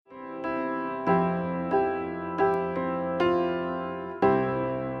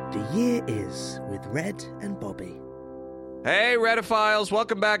Year Is with Red and Bobby. Hey, Redophiles,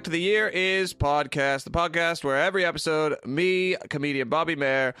 welcome back to the Year Is podcast, the podcast where every episode, me, comedian Bobby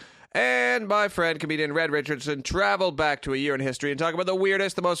Mayer, and my friend, comedian Red Richardson, travel back to a year in history and talk about the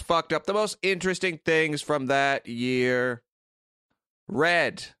weirdest, the most fucked up, the most interesting things from that year.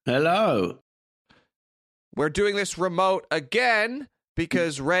 Red. Hello. We're doing this remote again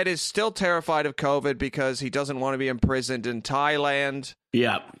because Red is still terrified of COVID because he doesn't want to be imprisoned in Thailand.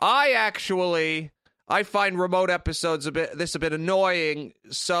 Yeah. I find remote episodes a bit annoying,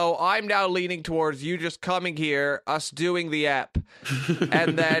 so I'm now leaning towards you just coming here, us doing the ep,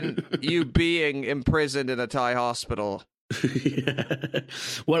 and then you being imprisoned in a Thai hospital. Yeah.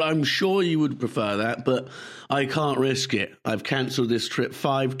 Well, I'm sure you would prefer that, but I can't risk it. I've cancelled this trip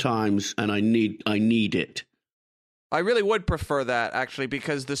 5 times, and I need it. I really would prefer that, actually,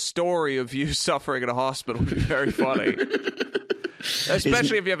 because the story of you suffering in a hospital would be very funny.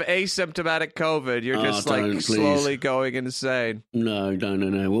 Especially if you have asymptomatic COVID, you're just slowly going insane. No.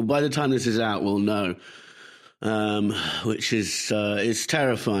 Well, by the time this is out, we'll know. Which is it's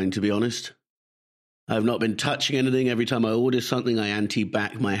terrifying, to be honest. I've not been touching anything. Every time I order something, I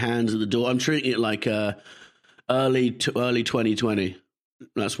anti-back my hands at the door. I'm treating it like early 2020.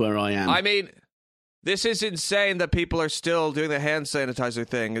 That's where I am. I mean, this is insane that people are still doing the hand sanitizer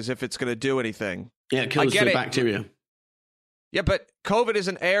thing as if it's going to do anything. Yeah, it kills the bacteria. Yeah, but COVID is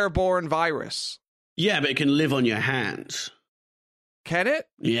an airborne virus. Yeah, but it can live on your hands. Can it?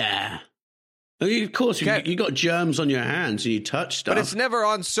 Yeah. Of course, you got germs on your hands and you touch stuff. But it's never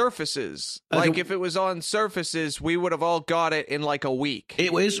on surfaces. Like, if it was on surfaces, we would have all got it in like a week.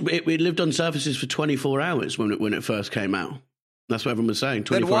 It lived on surfaces for 24 hours when it first came out. That's what everyone was saying.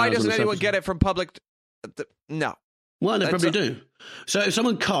 24 then why hours doesn't anyone get it from public... No. Well, they probably do. So if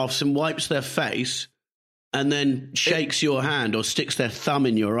someone coughs and wipes their face... and then shakes your hand or sticks their thumb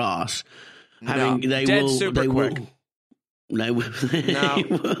in your ass, they will.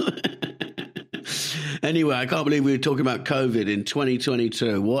 Anyway, I can't believe we were talking about COVID in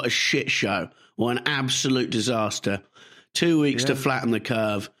 2022. What a shit show. What an absolute disaster. 2 weeks to flatten the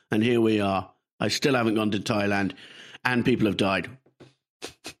curve, and here we are. I still haven't gone to Thailand, and people have died.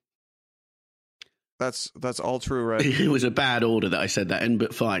 That's all true, right? It was a bad order that I said that in,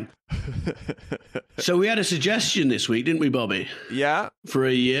 but fine. So we had a suggestion this week, didn't we, Bobby? Yeah. For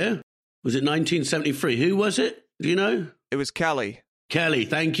a year. Was it 1973? Who was it? Do you know? It was Kelly. Kelly.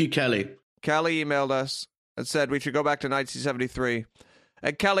 Thank you, Kelly. Kelly emailed us and said we should go back to 1973.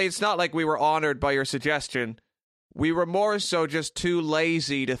 And Kelly, it's not like we were honored by your suggestion. We were more so just too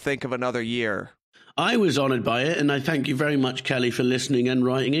lazy to think of another year. I was honoured by it, and I thank you very much, Kelly, for listening and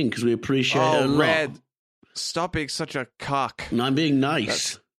writing in, because we appreciate it a lot. Red, stop being such a cock. And I'm being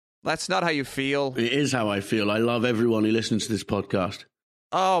nice. That's not how you feel. It is how I feel. I love everyone who listens to this podcast.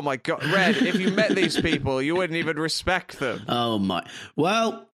 Oh, my God. Red, if you met these people, you wouldn't even respect them. Oh, my.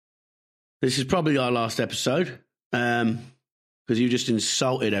 Well, this is probably our last episode, because you just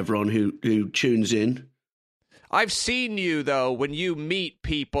insulted everyone who tunes in. I've seen you, though, when you meet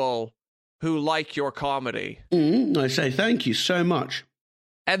people who like your comedy. I say thank you so much.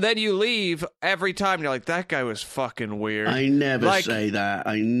 And then you leave every time, and you're like, that guy was fucking weird. I never say that.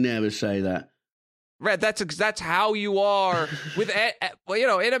 I never say that. Red, that's how you are. And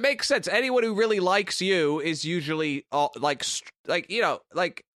it makes sense. Anyone who really likes you is usually,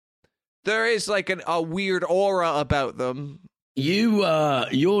 there is, like, a weird aura about them.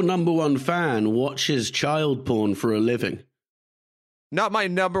 Your number one fan watches child porn for a living. Not my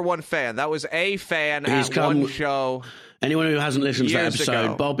number one fan. That was a fan at one show. Anyone who hasn't listened to that episode,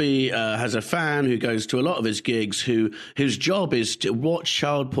 ago. Bobby has a fan who goes to a lot of his gigs whose job is to watch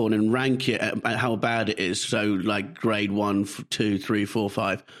child porn and rank it at how bad it is. So, like, grade 1, 2, 3, 4,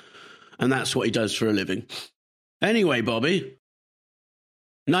 5. And that's what he does for a living. Anyway, Bobby,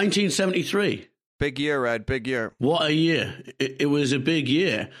 1973. Big year, Red. Big year. What a year. It was a big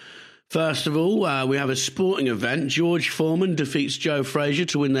year. First of all, we have a sporting event. George Foreman defeats Joe Frazier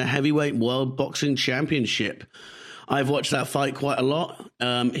to win the heavyweight world boxing championship. I've watched that fight quite a lot.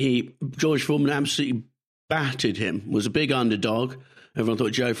 George Foreman absolutely battered him, was a big underdog. Everyone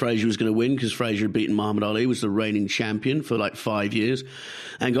thought Joe Frazier was going to win because Frazier had beaten Muhammad Ali, was the reigning champion for like 5 years,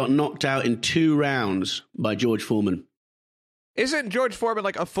 and got knocked out in 2 rounds by George Foreman. Isn't George Foreman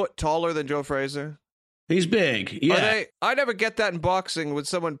like a foot taller than Joe Frazier? He's big, yeah. I never get that in boxing when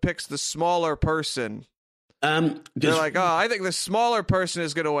someone picks the smaller person. They're like, I think the smaller person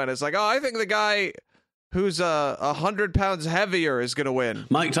is going to win. It's like, I think the guy who's 100 pounds heavier is going to win.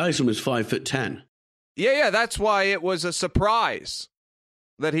 Mike Tyson was 5'10". Yeah, that's why it was a surprise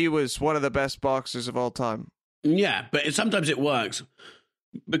that he was one of the best boxers of all time. Yeah, but sometimes it works.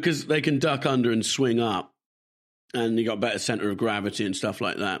 because they can duck under and swing up, and you got better center of gravity and stuff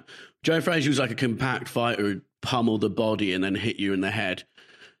like that. Joe Frazier was like a compact fighter who'd pummel the body and then hit you in the head,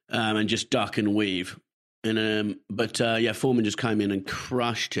 and just duck and weave. But Foreman just came in and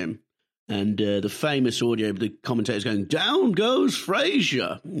crushed him. And the famous audio, the commentators going, "Down goes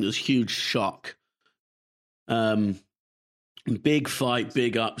Frazier." It was huge shock. Big fight,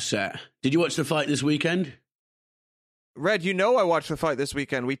 big upset. Did you watch the fight this weekend? Red, I watched the fight this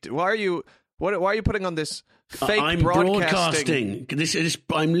weekend. Why are you putting on this fake I'm broadcasting?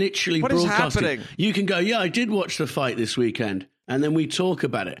 I'm literally What is broadcasting. happening? You can go, yeah, I did watch the fight this weekend, and then we talk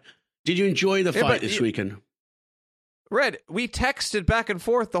about it. Did you enjoy the fight this weekend? Red, we texted back and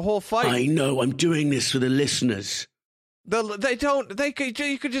forth the whole fight. I know. I'm doing this for the listeners.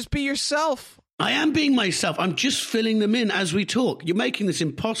 You could just be yourself. I am being myself. I'm just filling them in as we talk. You're making this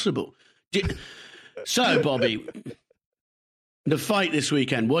impossible. So, Bobby, the fight this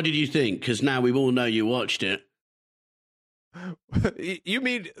weekend, what did you think? Because now we all know you watched it. You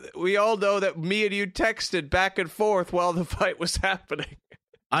mean we all know that me and you texted back and forth while the fight was happening?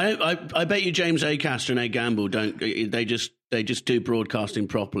 I bet you James Acaster and A. Gamble don't. They just do broadcasting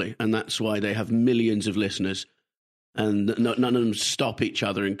properly, and that's why they have millions of listeners, and none of them stop each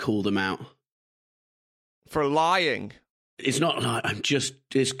other and call them out for lying. It's not like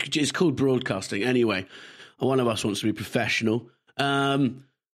it's called broadcasting anyway. One of us wants to be professional. So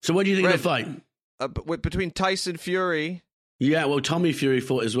what do you think of the fight between Tyson Fury? Yeah, well, Tommy Fury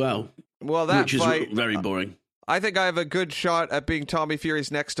fought as well. Well, which is very boring. I think I have a good shot at being Tommy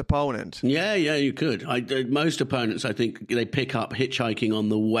Fury's next opponent. Yeah, you could. Most opponents, I think, they pick up hitchhiking on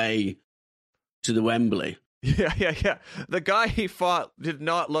the way to the Wembley. Yeah. The guy he fought did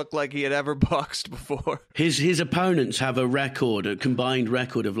not look like he had ever boxed before. His opponents have a combined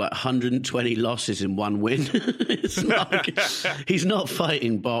record of like 120 losses in one win. It's like, he's not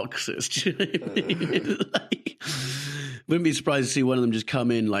fighting boxers. Wouldn't be surprised to see one of them just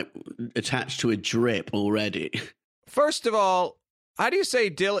come in like attached to a drip already. First of all, how do you say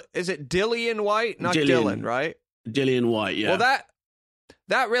Dylan? Is it Dillian White? Not Dylan, right? Dillian White, yeah. Well,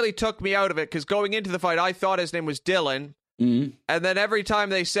 that really took me out of it, because going into the fight, I thought his name was Dylan. Mm-hmm. And then every time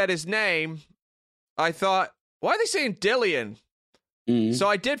they said his name, I thought, why are they saying Dillian? Mm-hmm. So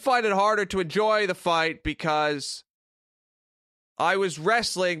I did find it harder to enjoy the fight, because I was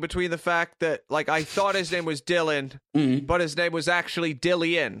wrestling between the fact that, like, I thought his name was Dylan, but his name was actually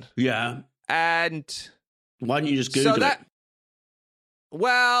Dillian. Yeah. And why didn't you just Google it?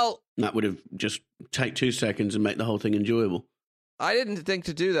 Well, that would have just take 2 seconds and make the whole thing enjoyable. I didn't think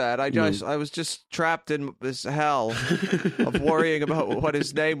to do that. I was just trapped in this hell of worrying about what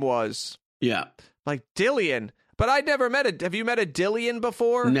his name was. Yeah. Like Dillian. But I'd never have you met a Dillian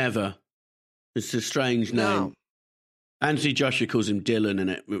before? Never. It's a strange name. No. Anthony Joshua calls him Dylan, and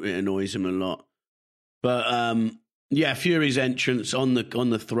it annoys him a lot. But Fury's entrance on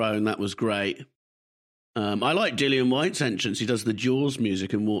the throne, that was great. I like Dillian White's entrance. He does the Jaws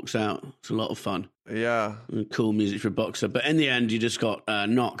music and walks out. It's a lot of fun. Yeah. Cool music for a boxer. But in the end, you just got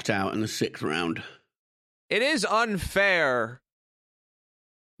knocked out in the 6th round. It is unfair,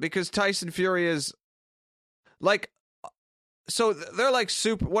 because Tyson Fury is like... So they're like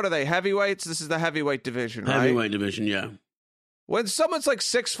super... What are they, heavyweights? This is the heavyweight division, right? Heavyweight division, yeah. When someone's like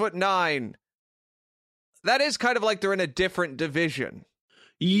 6'9", that is kind of like they're in a different division.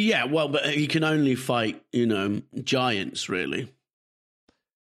 Yeah, well, but he can only fight, giants, really.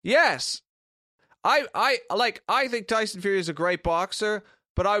 Yes. I think Tyson Fury is a great boxer,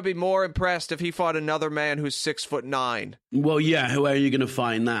 but I would be more impressed if he fought another man who's 6'9". Well, yeah, where are you going to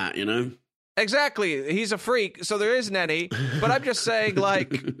find that, Exactly. He's a freak, so there isn't any. But I'm just saying,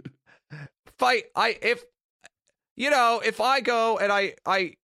 like, if I go and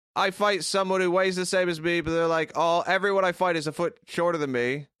I fight someone who weighs the same as me, but they're like, everyone I fight is a foot shorter than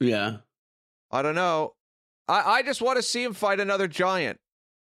me. Yeah. I don't know. I just want to see him fight another giant.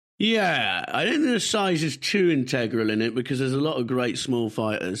 Yeah, I don't think the size is too integral in it, because there's a lot of great small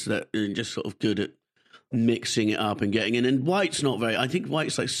fighters that are just sort of good at mixing it up and getting in. And White's not I think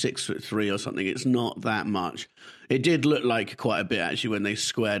White's like 6'3" or something. It's not that much. It did look like quite a bit, actually, when they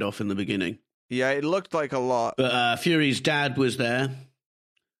squared off in the beginning. Yeah, it looked like a lot. But Fury's dad was there.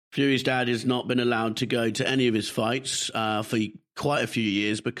 Fury's dad has not been allowed to go to any of his fights for quite a few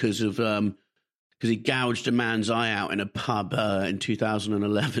years because he gouged a man's eye out in a pub in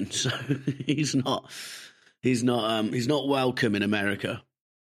 2011. So he's not welcome in America.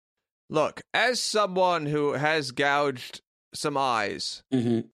 Look, as someone who has gouged some eyes,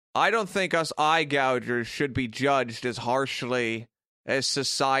 I don't think us eye gougers should be judged as harshly as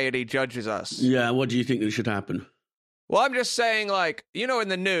society judges us. Yeah, what do you think should happen? Well, I'm just saying, like, you know, in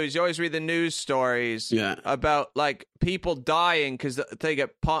the news, you always read the news stories Yeah. about, like, people dying because they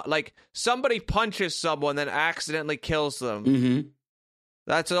get, like, somebody punches someone, then accidentally kills them. Mm-hmm.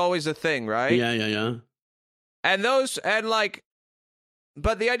 That's always a thing, right? Yeah. And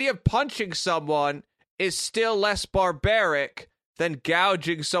but the idea of punching someone is still less barbaric than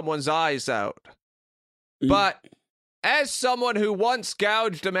gouging someone's eyes out. But as someone who once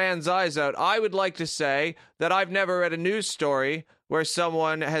gouged a man's eyes out, I would like to say that I've never read a news story where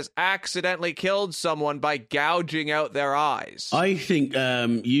someone has accidentally killed someone by gouging out their eyes. I think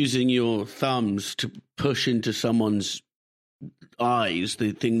using your thumbs to push into someone's eyes,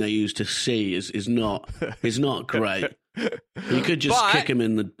 the thing they use to see, is not great. You could just kick him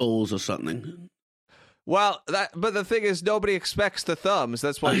in the balls or something. Well, but the thing is, nobody expects the thumbs.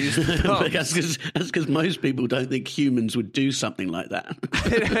 That's why you use the thumbs. That's because most people don't think humans would do something like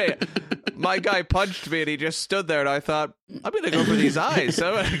that. My guy punched me, and he just stood there, and I thought, I'm going to go for these eyes.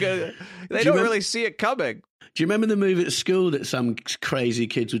 They don't really see it coming. Do you remember the move at school that some crazy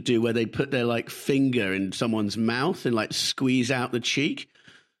kids would do where they'd put their, like, finger in someone's mouth and, like, squeeze out the cheek?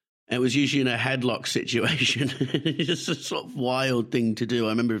 It was usually in a headlock situation. It's just a sort of wild thing to do. I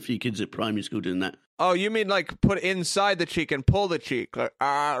remember a few kids at primary school doing that. Oh, you mean like put inside the cheek and pull the cheek? Like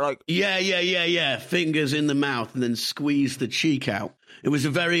Yeah. Fingers in the mouth and then squeeze the cheek out. It was a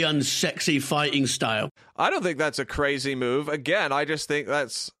very unsexy fighting style. I don't think that's a crazy move. Again, I just think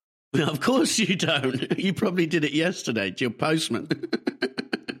that's... Of course you don't. You probably did it yesterday to your postman.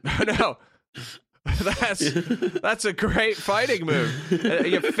 No. That's a great fighting move.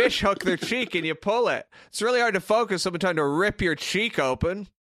 You fish hook their cheek and you pull it. It's really hard to focus. Someone trying to rip your cheek open.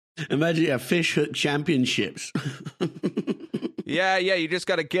 Imagine you have fish hook championships. Yeah, you just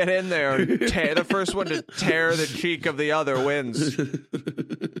got to get in there and the first one to tear the cheek of the other wins.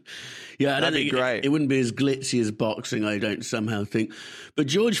 Yeah, that'd be great. It wouldn't be as glitzy as boxing, I don't somehow think. But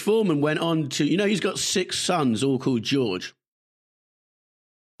George Foreman went on to, he's got 6 sons, all called George.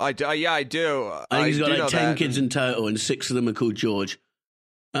 I do. I think he's got like 10 kids in total, and 6 of them are called George.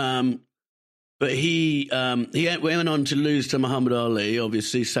 But he went on to lose to Muhammad Ali,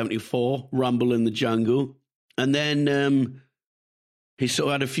 obviously, 74, Rumble in the Jungle. And then he sort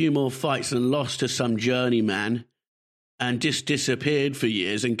of had a few more fights and lost to some journeyman and just disappeared for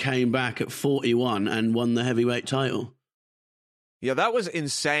years and came back at 41 and won the heavyweight title. Yeah, that was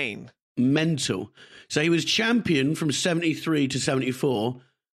insane. Mental. So he was champion from 73 to 74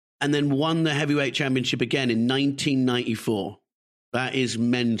 and then won the heavyweight championship again in 1994. That is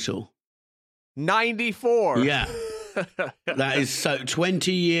mental. 94. Yeah. That is so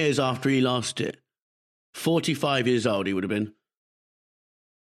 20 years after he lost it. 45 years old he would have been.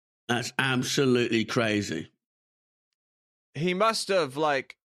 That's absolutely crazy. He must have,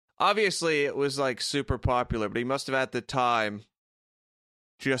 like, obviously it was, like, super popular, but he must have at the time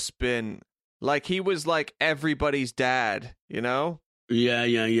just been, like, he was, like, everybody's dad, you know?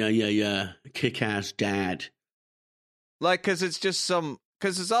 Yeah. Kick-ass dad. Like, because it's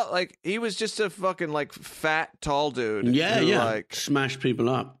not, like, he was just a fucking, like, fat, tall dude. Yeah. Like, smash people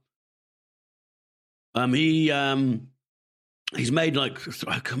up. He's made, like,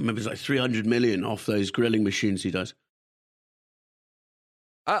 I can't remember, it's like 300 million off those grilling machines he does.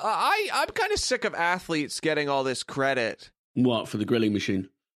 I'm kind of sick of athletes getting all this credit. What, for the grilling machine?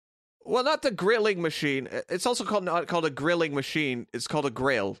 Well, not the grilling machine. It's also not called a grilling machine. It's called a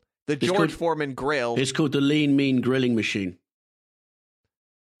grill. The George Foreman grill. It's called the Lean Mean Grilling Machine.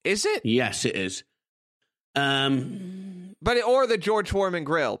 Is it? Yes, it is. Or the George Foreman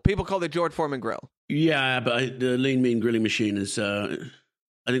grill. People call it the George Foreman grill. Yeah, but the Lean Mean Grilling Machine is...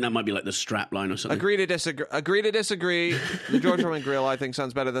 I think that might be like the strap line or something. Agree to disagree. The George Foreman grill, I think,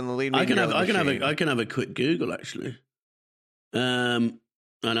 sounds better than the Lean Mean Grilling Machine. I can have a quick Google, actually. And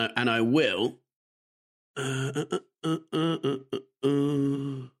I will. Well,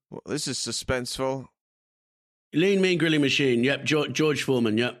 this is suspenseful. Lean Mean Grilling Machine. Yep, George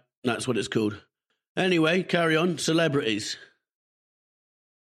Foreman. Yep, that's what it's called. Anyway, carry on. Celebrities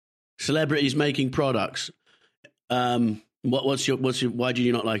making products. What's your? Why do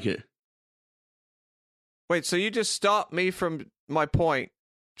you not like it? Wait, so you just stopped me from my point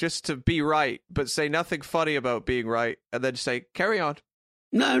just to be right, but say nothing funny about being right, and then say carry on.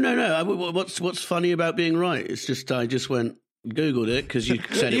 No. What's funny about being right? It's just I just Googled it because you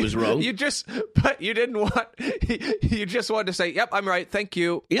said it was wrong. You just wanted to say, "Yep, I'm right. Thank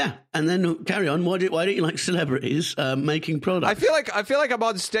you." Yeah, and then carry on. Why don't you like celebrities making products? I feel like I'm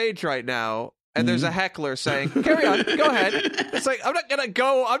on stage right now, and there's a heckler saying, "Carry on, go ahead." It's like I'm not gonna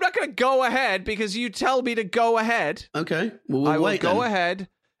go ahead because you tell me to go ahead. Okay, well, I will wait go then. ahead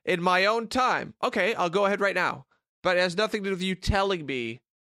in my own time. Okay, I'll go ahead right now. but it has nothing to do with you telling me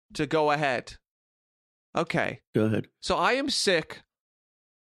to go ahead. Okay. Go ahead. So I am sick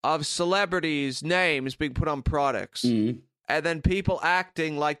of celebrities' names being put on products, and then people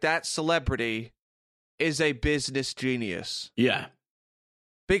acting like that celebrity is a business genius. Yeah.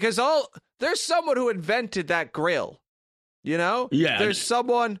 Because there's someone who invented that grill, you know? Yeah. There's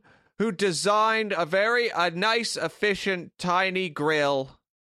someone who designed a nice, efficient, tiny grill,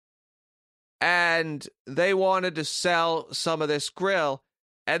 and they wanted to sell some of this grill,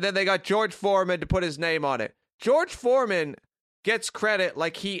 and then they got George Foreman to put his name on it. George Foreman gets credit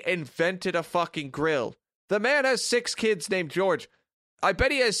like he invented a fucking grill. The man has 6 kids named George. I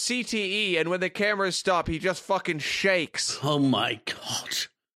bet he has CTE, and when the cameras stop, he just fucking shakes. Oh my God.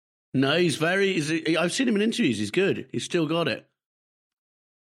 No, I've seen him in interviews. He's good. He's still got it.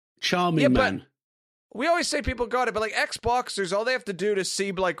 Charming man. We always say people got it, but like ex-boxers, all they have to do to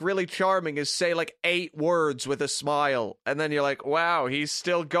seem like really charming is say like 8 words with a smile. And then you're like, wow, he's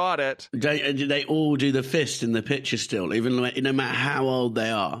still got it. They all do the fist in the picture still, even no matter how old they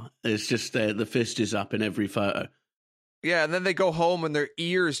are. It's just the fist is up in every photo. Yeah, and then they go home and their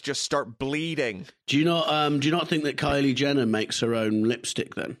ears just start bleeding. Do you not think that Kylie Jenner makes her own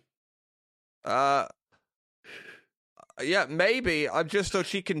lipstick then? Yeah, maybe. I'm just so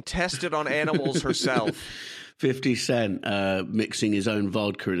she can test it on animals herself. 50 Cent mixing his own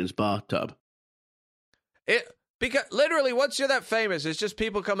vodka in his bathtub. Because literally, once you're that famous, it's just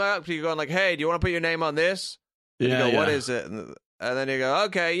people come up to you going like, "Hey, do you want to put your name on this?" And you go, "What is it?" And then you go,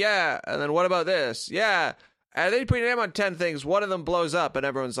 "Okay, yeah." And then what about this? Yeah. And then you put your name on 10 things. One of them blows up, and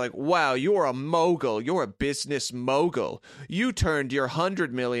everyone's like, "Wow, you're a mogul. You're a business mogul. You turned your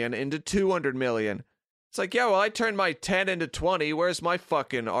 100 million into 200 million." It's like, yeah, well, I turned my 10 into 20. Where's my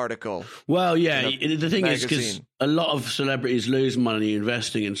fucking article? Well, yeah, the thing is, because a lot of celebrities lose money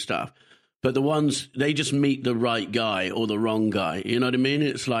investing in stuff, but the ones, they just meet the right guy or the wrong guy. You know what I mean?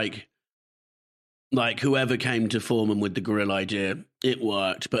 It's like whoever came to Foreman with the grill idea, it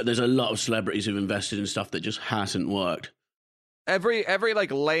worked. But there's a lot of celebrities who've invested in stuff that just hasn't worked. Every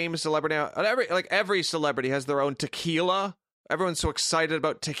like lame celebrity, every celebrity has their own tequila. Everyone's so excited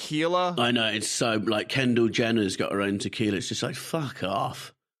about tequila. I know, it's so, like, Kendall Jenner's got her own tequila. It's just like, fuck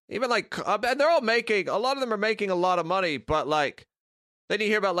off. Even, like, and they're all making, a lot of them are making a lot of money, but, like, then you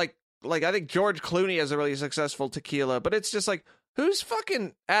hear about, like I think George Clooney has a really successful tequila, but it's just like, who's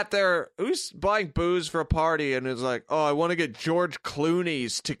buying booze for a party and is like, oh, I want to get George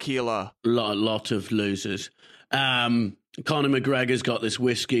Clooney's tequila? A lot of losers. Conor McGregor's got this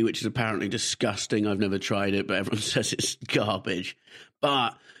whiskey, which is apparently disgusting. I've never tried it, but everyone says it's garbage.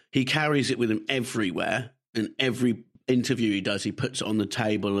 But he carries it with him everywhere. And every interview he does, he puts it on the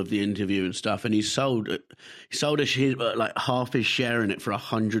table of the interview and stuff. And he sold like half his share in it for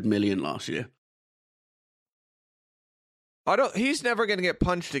 $100 million last year. He's never going to get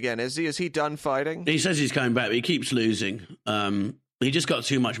punched again, is he? Is he done fighting? He says he's coming back, but he keeps losing. He just got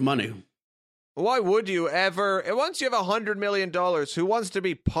too much money. Why would you ever? Once you have $100 million, who wants to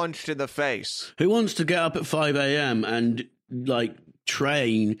be punched in the face? Who wants to get up at 5 a.m. and, like,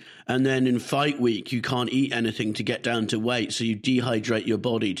 train, and then in fight week you can't eat anything to get down to weight, so you dehydrate your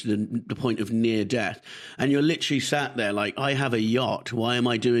body to the point of near death, and you're literally sat there like, I have a yacht. Why am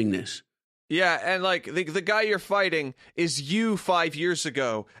I doing this? Yeah, and like the guy you're fighting is you 5 years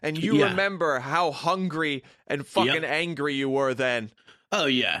ago, and you remember how hungry and fucking angry you were then. Oh,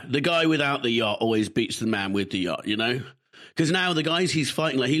 yeah. The guy without the yacht always beats the man with the yacht, you know? Because now the guys he's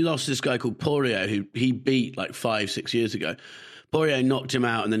fighting, like, he lost this guy called Poirier, who he beat like 5-6 years ago. Poirier knocked him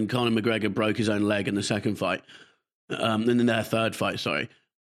out, and then Conor McGregor broke his own leg in the second fight. And then their third fight, sorry.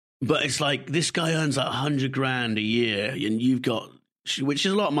 But it's like, this guy earns like $100,000 a year, and you've got, which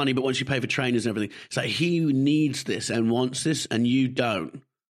is a lot of money, but once you pay for trainers and everything, it's like, he needs this and wants this, and you don't.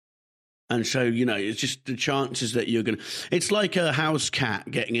 And so, you know, it's just the chances that you're going to... It's like a house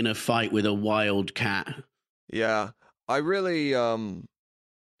cat getting in a fight with a wild cat. Yeah. I really...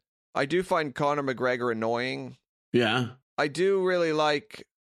 I do find Conor McGregor annoying. Yeah. I do really like...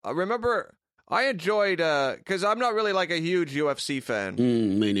 I remember... I enjoyed... Because I'm not really like a huge UFC fan.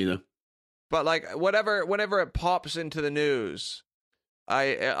 Me neither. But like, whenever it pops into the news,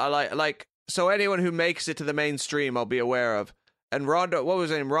 I like... So anyone who makes it to the mainstream, I'll be aware of. And Ronda, what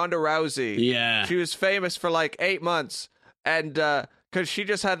was her name? Ronda Rousey. Yeah. She was famous for like 8 months. And because she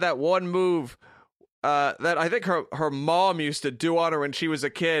just had that one move that I think her mom used to do on her when she was a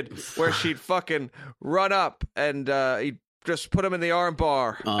kid, where she'd fucking run up and he'd just put him in the arm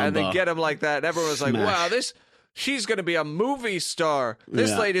bar and then get him like that. And everyone was like, wow, she's going to be a movie star.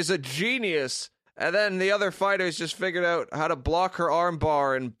 This lady's a genius. And then the other fighters just figured out how to block her arm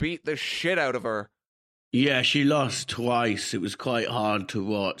bar and beat the shit out of her. Yeah, she lost twice. It was quite hard to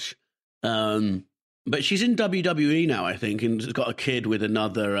watch. But she's in WWE now, I think, and has got a kid with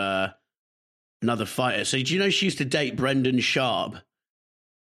another fighter. So do you know she used to date Brendan Schaub?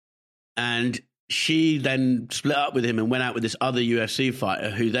 And she then split up with him and went out with this other UFC fighter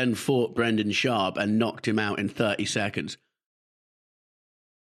who then fought Brendan Schaub and knocked him out in 30 seconds.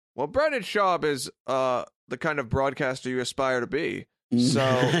 Well, Brendan Schaub is the kind of broadcaster you aspire to be. So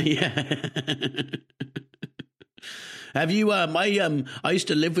yeah. Have you? I used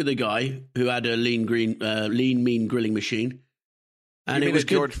to live with a guy who had a lean mean grilling machine, and it was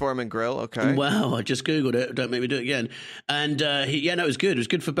George Foreman grill. Okay. Wow, I just googled it. Don't make me do it again. And it was good. It was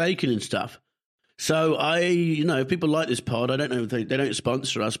good for bacon and stuff. So if people like this pod, I don't know if they don't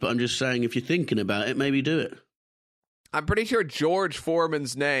sponsor us, but I'm just saying if you're thinking about it, maybe do it. I'm pretty sure George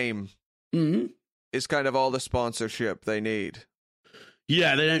Foreman's name is kind of all the sponsorship they need.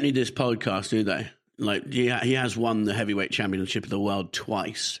 Yeah, they don't need this podcast, do they? Like, he has won the heavyweight championship of the world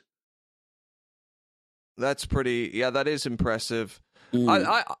twice. That's that is impressive.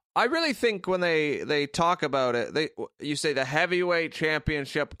 I really think when they talk about it, you say the heavyweight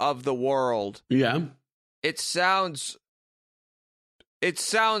championship of the world. Yeah. It sounds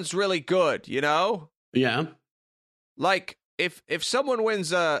really good, you know? Yeah. Like if someone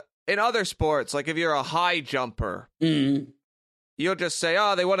wins in other sports, like if you're a high jumper, you'll just say,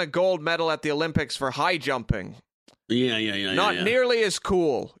 "Oh, they won a gold medal at the Olympics for high jumping." Yeah. Not nearly as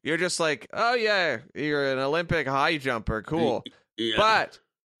cool. You're just like, "Oh yeah, you're an Olympic high jumper, cool." Yeah. But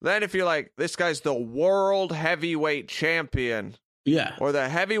then if you're like, "This guy's the world heavyweight champion," or the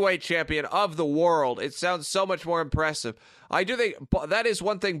heavyweight champion of the world, it sounds so much more impressive. I do think that is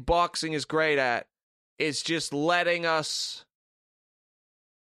one thing boxing is great at. Is just letting us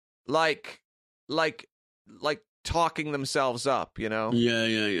like talking themselves up, you know?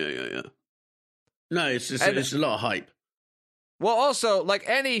 Yeah. No, it's a lot of hype. Well, also, like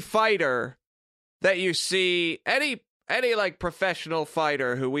any fighter that you see, any like professional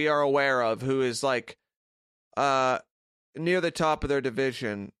fighter who we are aware of who is like near the top of their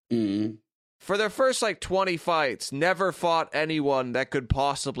division, for their first like 20 fights, never fought anyone that could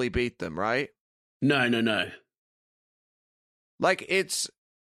possibly beat them, right? No. Like it's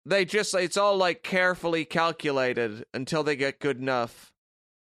all like carefully calculated until they get good enough.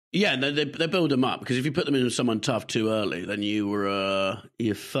 Yeah, they build them up, because if you put them in with someone tough too early, then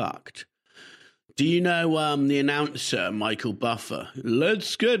you're fucked. Do you know the announcer, Michael Buffer?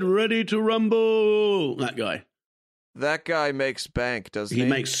 Let's get ready to rumble. That guy. That guy makes bank, doesn't he? He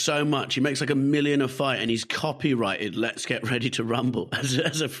makes so much. He makes like $1 million a fight, and he's copyrighted "Let's get ready to rumble"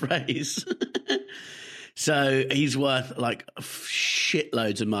 as a phrase. So he's worth like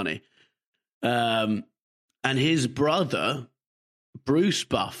shitloads of money. And his brother, Bruce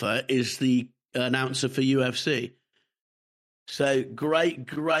Buffer, is the announcer for UFC. So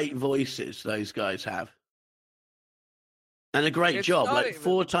great voices those guys have. And a great job. Like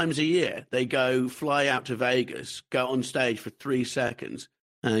 4 times a year, they fly out to Vegas, go on stage for 3 seconds,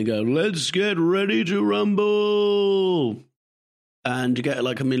 and go, "Let's get ready to rumble." And you get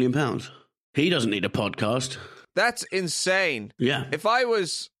like £1 million. He doesn't need a podcast. That's insane. Yeah. If I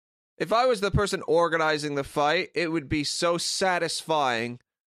was the person organizing the fight, it would be so satisfying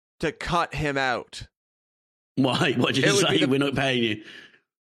to cut him out. Why? What did you say? We're not paying you.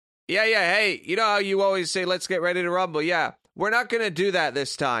 Yeah. Hey, you know how you always say, "Let's get ready to rumble"? Yeah. We're not going to do that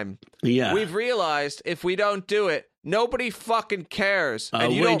this time. Yeah. We've realized if we don't do it, nobody fucking cares.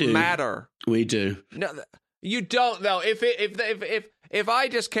 And you don't matter. We do. No, you don't, though. If I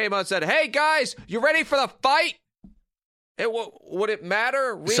just came out and said, "Hey, guys, you ready for the fight?" Would it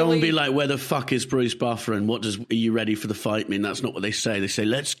matter, really? Someone would be like, "Where the fuck is Bruce Buffer, and what does "Are you ready for the fight" mean?" That's not what they say. They say,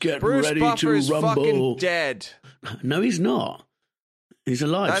 "Let's get ready to rumble." Bruce Buffer is fucking dead. No, he's not. He's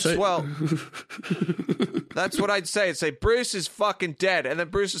alive. That's what I'd say. I'd say, "Bruce is fucking dead." And then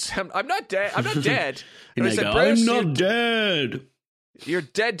Bruce is, "I'm not dead. I'm not dead." And I say, "I'm not dead." You're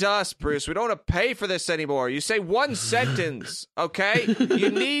dead to us, Bruce. We don't want to pay for this anymore. You say one sentence, okay? You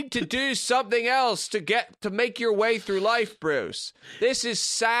need to do something else to make your way through life, Bruce. This is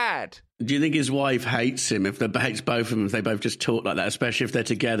sad. Do you think his wife hates him, if they hates both of them, if they both just talk like that, especially if they're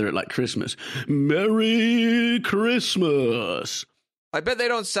together at like Christmas? Merry Christmas. I bet they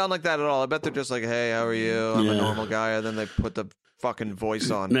don't sound like that at all. I bet they're just like, "Hey, how are you? I'm a normal guy." And then they put the fucking voice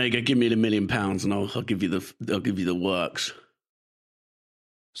on. No, you go, "Give me £1 million and I'll give you the works."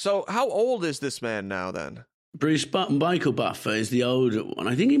 So how old is this man now then? Michael Buffer is the older one.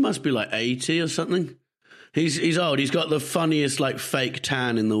 I think he must be like 80 or something. He's old. He's got the funniest like fake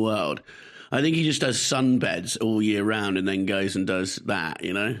tan in the world. I think he just does sunbeds all year round and then goes and does that,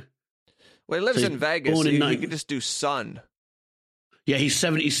 you know? Well, he lives So in Vegas. born in You nine- could just do sun. Yeah, he's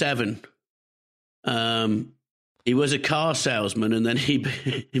 77. He was a car salesman, and then he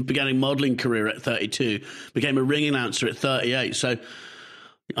began a modelling career at 32, became a ring announcer at 38. So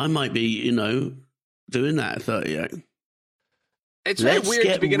I might be, doing that at 38. It's really Let's weird to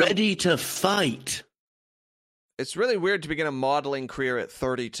get begin. ready to fight. It's really weird to begin a modeling career at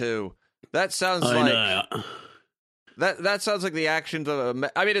 32. That sounds I like know. that sounds like the actions of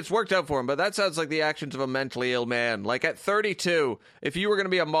I mean, it's worked out for him, but that sounds like the actions of a mentally ill man. Like at 32, if you were going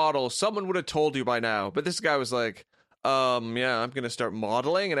to be a model, someone would have told you by now. But this guy was like, yeah, I'm going to start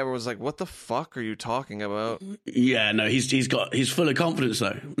modeling, and everyone's like, what the fuck are you talking about? Yeah, no, he's full of confidence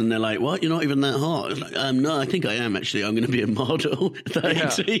though, and they're like, "What? You're not even that hot." It's like, no, I think I am actually. I'm going to be a model.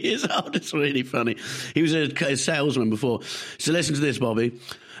 32 years old. It's really funny. He was a salesman before. So listen to this, Bobby.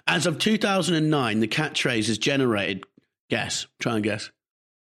 As of 2009, the catchphrase has generated. Guess. Try and guess.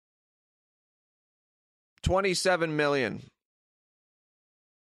 27 million.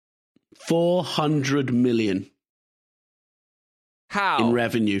 400 million How? in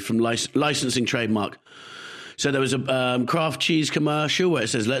revenue from licensing trademark. So there was a Kraft cheese commercial where it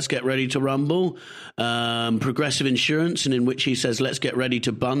says, "Let's get ready to rumble." Progressive Insurance, and in which he says, "Let's get ready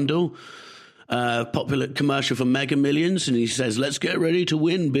to bundle." Popular commercial for Mega Millions, and he says, "Let's get ready to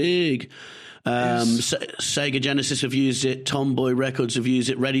win big." Sega Genesis have used it. Tomboy Records have used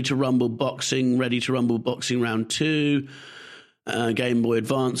it. Ready to Rumble Boxing Round 2. Game Boy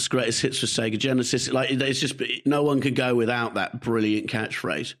Advance, greatest hits for Sega Genesis. Like, it's just, no one could go without that brilliant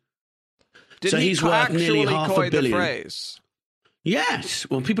catchphrase. Did So he he's worth nearly actually $500 coin the million. phrase? Yes.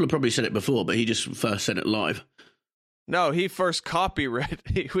 Well, people have probably said it before, but he just first said it live. No, he first copyrighted.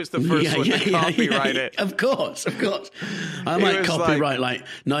 He was the first one to copyright it. Of course. I might copyright like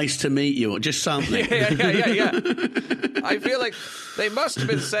 "nice to meet you" or just something. Yeah. I feel like they must have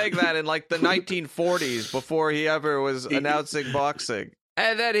been saying that in like the 1940s before he ever was announcing boxing.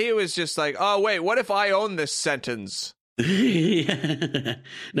 And then he was just like, "Oh wait, what if I own this sentence?" Yeah.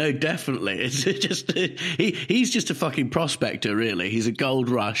 No, definitely. It's just he's just a fucking prospector, really. He's a gold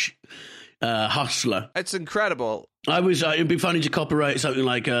rush hustler. It's incredible. It'd be funny to copyright something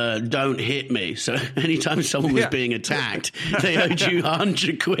like "Don't hit me." So anytime someone was being attacked, they owed you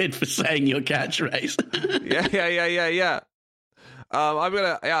 £100 for saying your catchphrase. Yeah. I'm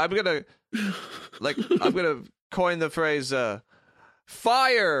gonna coin the phrase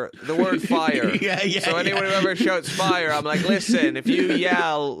fire, the word fire. So anyone who ever shouts fire, I'm like, listen, if you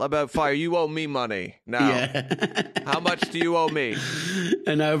yell about fire, you owe me money. Now, how much do you owe me?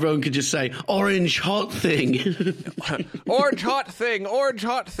 And now everyone could just say, "Orange hot thing." Orange hot thing, orange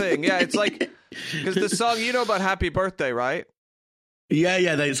hot thing. Yeah, it's like, because the song, you know about Happy Birthday, right? Yeah,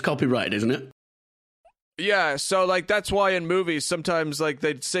 it's copyrighted, isn't it? Yeah, so like that's why in movies sometimes like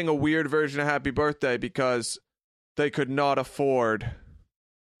they'd sing a weird version of Happy Birthday because they could not afford.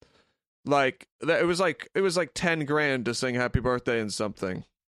 Like it was like $10,000 to sing Happy Birthday in something.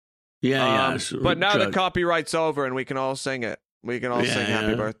 Yeah. But now the copyright's over and we can all sing it. We can all sing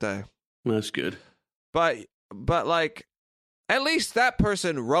Happy Birthday. That's good. But like, at least that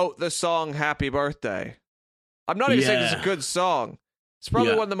person wrote the song Happy Birthday. I'm not even saying it's a good song. It's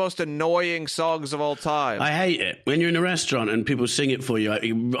probably one of the most annoying songs of all time. I hate it. When you're in a restaurant and people sing it for you, I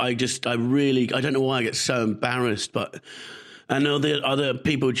don't know why I get so embarrassed, but I know that other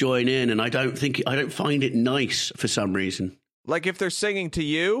people join in and I don't find it nice for some reason. Like if they're singing to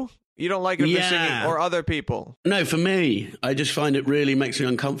you? You don't like it if they're singing or other people? No, for me, I just find it really makes me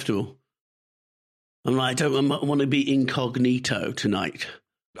uncomfortable. I'm like, I want to be incognito tonight.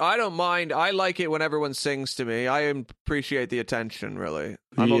 I don't mind. I like it when everyone sings to me. I appreciate the attention, really.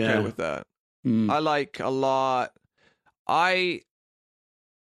 I'm okay with that. I like a lot. I'd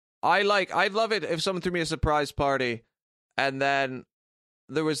love it if someone threw me a surprise party and then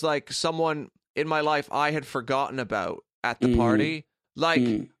there was like someone in my life I had forgotten about at the party.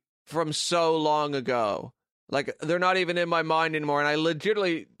 Like from so long ago. Like, they're not even in my mind anymore, and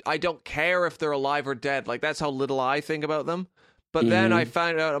I don't care if they're alive or dead. Like, that's how little I think about them. But then I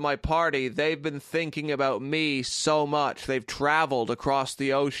found out at my party, they've been thinking about me so much. They've traveled across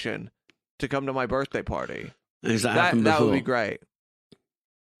the ocean to come to my birthday party. Has that happened before? That would be great.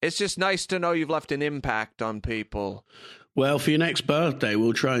 It's just nice to know you've left an impact on people. Well, for your next birthday,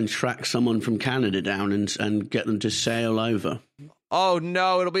 we'll try and track someone from Canada down and get them to sail over. Oh,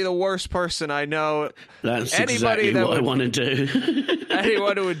 no, it'll be the worst person I know. That's exactly what I want to do.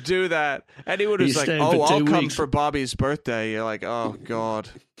 Anyone who would do that. Anyone who's like, oh, I'll come for Bobby's birthday. You're like, oh, God.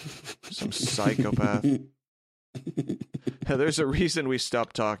 Some psychopath. There's a reason we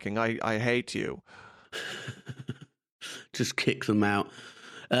stopped talking. I hate you. Just kick them out.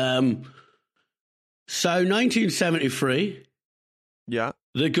 So 1973, Yeah.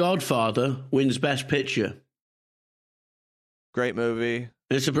 The Godfather wins Best Picture. Great movie.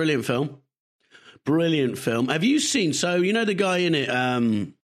 It's a brilliant film. Brilliant film. Have you seen, so you know the guy in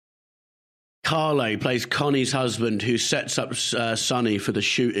it, Carlo plays Connie's husband who sets up Sonny for the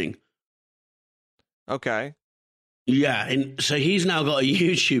shooting. Okay. Yeah, and so he's now got a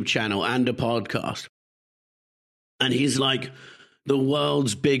YouTube channel and a podcast. And he's like the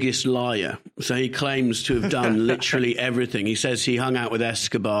world's biggest liar. So he claims to have done literally everything. He says he hung out with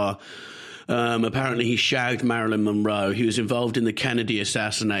Escobar. Apparently he shagged Marilyn Monroe. He was involved in the Kennedy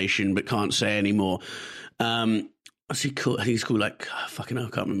assassination, but can't say anymore. What's he called? I think he's called like, fucking hell, I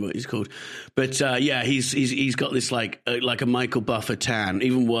can't remember what he's called. But yeah, he's got this like a Michael Buffer tan,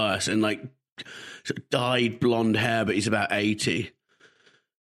 even worse, and like sort of dyed blonde hair, but he's about 80.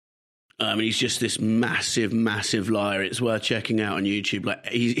 And he's just this massive, massive liar. It's worth checking out on YouTube. Like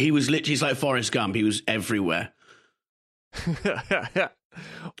he was literally, he's like Forrest Gump. He was everywhere.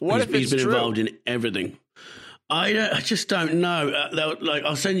 What if it's he's been true? involved in everything. I just don't know. Like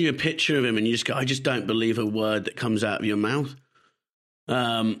I'll send you a picture of him, and you just go, I just don't believe a word that comes out of your mouth.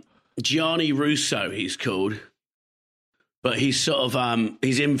 Gianni Russo, he's called, but he's sort of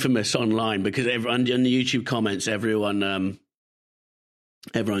he's infamous online because everyone in the YouTube comments, everyone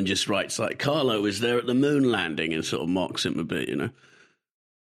just writes like Carlo was there at the moon landing and sort of mocks him a bit, you know.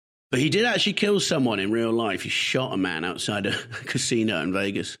 But he did actually kill someone in real life. He shot a man outside a casino in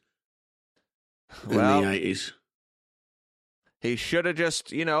Vegas in the 80s. He should have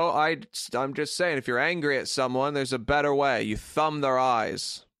just, you know, I'm just saying, if you're angry at someone, there's a better way. You thumb their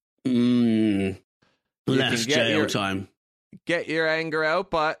eyes. Less jail time. Get your anger out,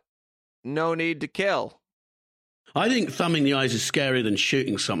 but no need to kill. I think thumbing the eyes is scarier than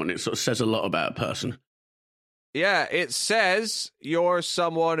shooting someone. It sort of says a lot about a person. Yeah, it says you're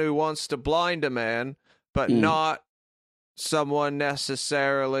someone who wants to blind a man, but not someone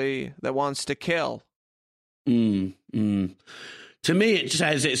necessarily that wants to kill. To me, it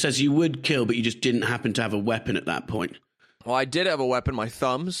says you would kill, but you just didn't happen to have a weapon at that point. Well, I did have a weapon, my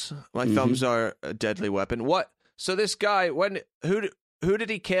thumbs. My thumbs are a deadly weapon. What? So this guy, who did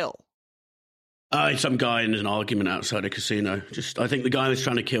he kill? Some guy in an argument outside a casino. I think the guy was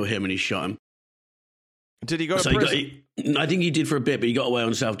trying to kill him, and he shot him. Did he go to prison? I think he did for a bit, but he got away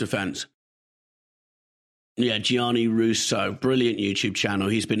on self-defense. Yeah, Gianni Russo, brilliant YouTube channel.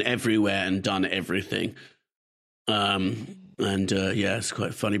 He's been everywhere and done everything. Yeah, it's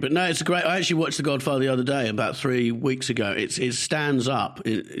quite funny. But no, it's great. I actually watched The Godfather the other day, about 3 weeks ago. It stands up.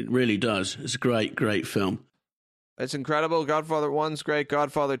 It really does. It's a great, great film. It's incredible. Godfather 1's great.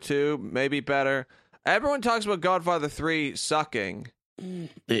 Godfather 2, maybe better. Everyone talks about Godfather 3 sucking.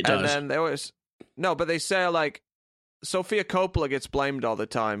 It does. And then there was... No, but they say, like, Sofia Coppola gets blamed all the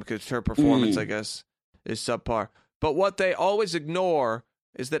time because her performance, I guess, is subpar. But what they always ignore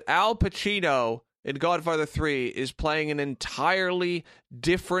is that Al Pacino in Godfather 3 is playing an entirely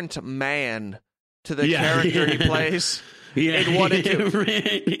different man to the character he plays in 1 and 2.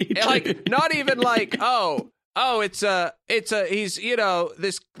 Like, not even like, he's, you know,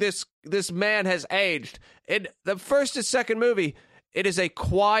 this man has aged. In the first and second movie, it is a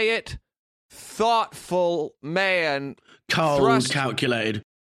quiet, thoughtful man, cold, calculated,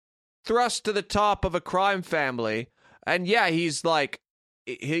 thrust to the top of a crime family, and yeah, he's like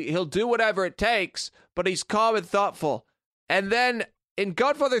he'll do whatever it takes, but he's calm and thoughtful. And then in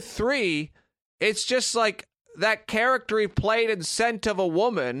Godfather 3, it's just like that character he played in Scent of a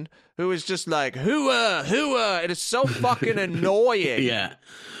Woman, who is just like hooah, hooah, and it's so fucking annoying. Yeah.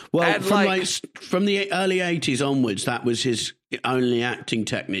 Well, and from the early 80s onwards, that was his only acting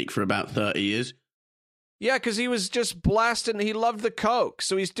technique for about 30 years. Yeah, because he was just blasting. He loved the coke,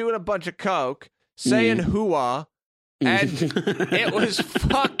 so he's doing a bunch of coke, saying hooah, and it was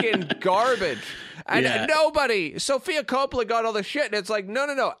fucking garbage. And nobody, Sofia Coppola got all the shit, and it's like,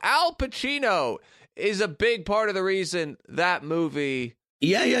 no. Al Pacino is a big part of the reason that movie.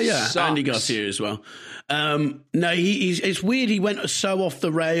 Yeah. Sucks. Andy Garcia as well. No, it's weird. He went so off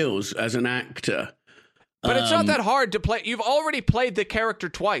the rails as an actor. But it's not that hard to play. You've already played the character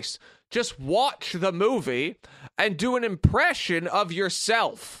twice. Just watch the movie and do an impression of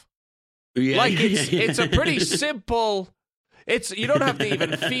yourself. Yeah, like it's a pretty simple. You don't have to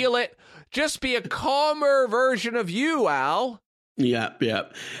even feel it. Just be a calmer version of you, Al. Yeah.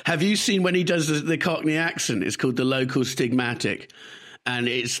 Have you seen when he does the Cockney accent? It's called The Local Stigmatic. And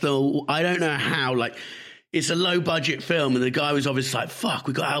it's I don't know how, like, it's a low budget film, and the guy was obviously like, fuck,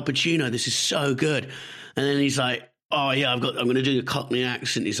 we got Al Pacino, this is so good. And then he's like, oh yeah, I'm going to do a Cockney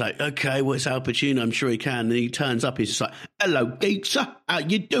accent. He's like, okay, well, it's Al Pacino. I'm sure he can. And he turns up. He's just like, hello, geezer. How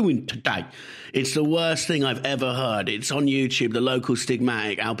you doing today? It's the worst thing I've ever heard. It's on YouTube, the local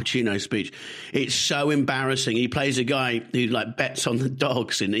stigmatic Al Pacino speech. It's so embarrassing. He plays a guy who like bets on the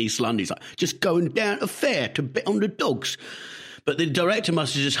dogs in East London. He's like, just going down to fair to bet on the dogs. But the director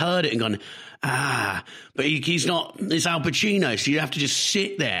must have just heard it and gone, but he's not, it's Al Pacino, so you have to just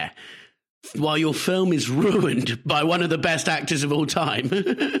sit there while your film is ruined by one of the best actors of all time.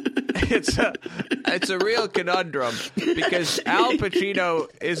 It's a real conundrum because Al Pacino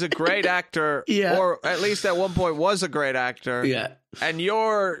is a great actor, or at least at one point was a great actor. Yeah. And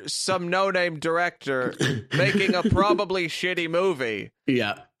you're some no-name director making a probably shitty movie.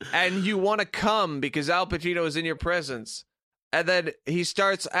 Yeah. And you want to come because Al Pacino is in your presence. And then he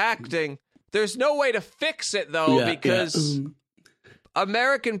starts acting. There's no way to fix it, though, because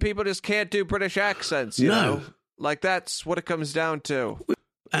American people just can't do British accents, you know? Like, that's what it comes down to.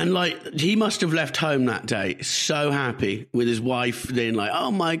 And, like, he must have left home that day so happy with his wife being like,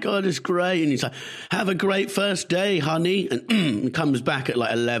 oh, my God, it's great. And he's like, have a great first day, honey. And comes back at,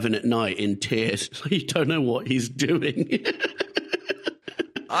 like, 11 at night in tears. You don't know what he's doing.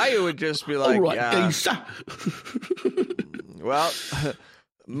 I would just be like, all right, well,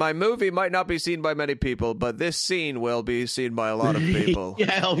 my movie might not be seen by many people, but this scene will be seen by a lot of people.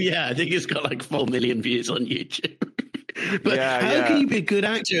 I think it's got like 4 million views on YouTube. But how can you be a good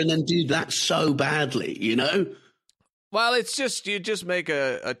actor and then do that so badly, you know? Well, it's just, you just make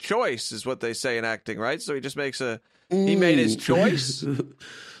a choice, is what they say in acting, right? So he just makes he made his choice,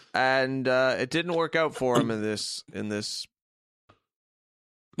 and it didn't work out for him in this.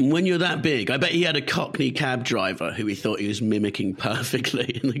 When you're that big, I bet he had a Cockney cab driver who he thought he was mimicking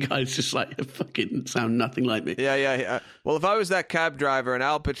perfectly, and the guy's just like, fucking sound nothing like me. Yeah. Well, if I was that cab driver and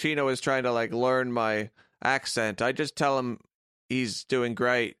Al Pacino was trying to like learn my accent, I just tell him he's doing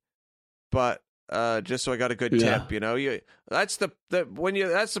great, but just so I got a good tip, you know. That's the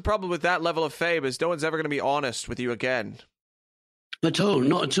problem with that level of fame, is no one's ever going to be honest with you again. At all,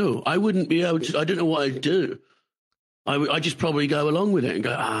 not at all. I wouldn't be able to. I don't know what I'd do. I just probably go along with it and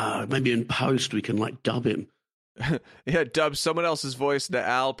go, maybe in post we can like dub him. Yeah, dub someone else's voice into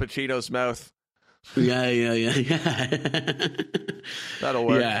Al Pacino's mouth. Yeah. That'll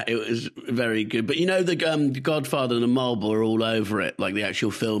work. Yeah, it was very good. But you know, the Godfather and the Mob were all over it, like the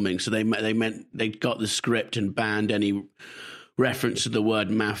actual filming. So they got the script and banned any reference to the word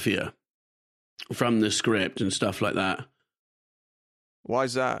mafia from the script and stuff like that.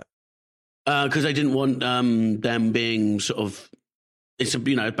 Why's that? Because they didn't want them being sort of, it's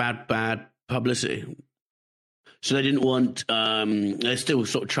bad publicity. So they didn't want, they're still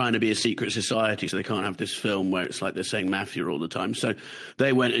sort of trying to be a secret society, so they can't have this film where it's like they're saying mafia all the time. So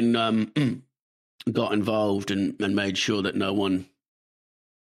they went and got involved and made sure that no one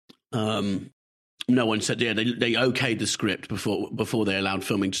said, they okayed the script before they allowed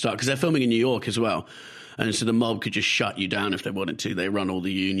filming to start, because they're filming in New York as well. And so the mob could just shut you down if they wanted to. They run all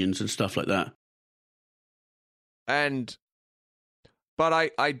the unions and stuff like that. But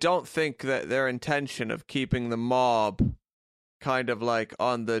I don't think that their intention of keeping the mob kind of like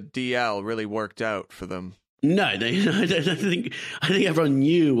on the DL really worked out for them. No, I think everyone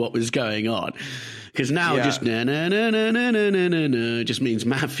knew what was going on, because now just na na na na na na na na just means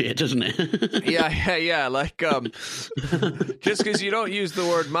mafia, doesn't it? Yeah. Like just because you don't use the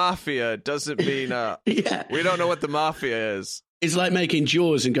word mafia doesn't mean we don't know what the mafia is. It's like making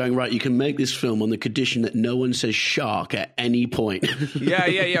Jaws and going, right, you can make this film on the condition that no one says shark at any point.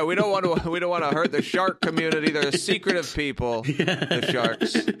 Yeah. We don't want to hurt the shark community. They're a secretive people, the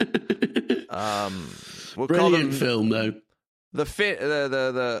sharks. We'll Brilliant film though.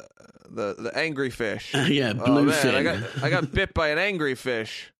 The angry fish. Yeah, bluefin. I got bit by an angry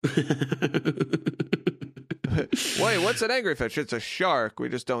fish. Wait, what's an angry fish? It's a shark. We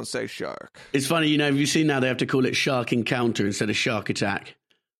just don't say shark. It's funny, have you seen now they have to call it Shark Encounter instead of Shark Attack?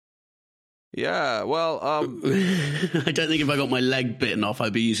 Yeah, well, I don't think if I got my leg bitten off,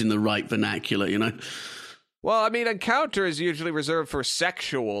 I'd be using the right vernacular, you know? Well, I mean, encounter is usually reserved for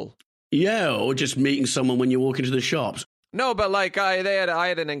sexual. Yeah, or just meeting someone when you walk into the shops. No, but like I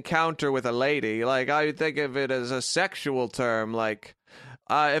had an encounter with a lady. Like I think of it as a sexual term. Like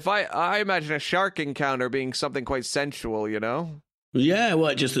if I imagine a shark encounter being something quite sensual, you know?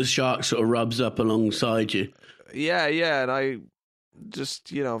 Yeah, just the shark sort of rubs up alongside you. Yeah, and I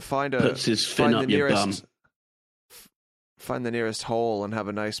just puts his fin up your bum. Find the nearest hole and have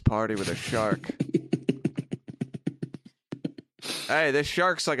a nice party with a shark. Hey, this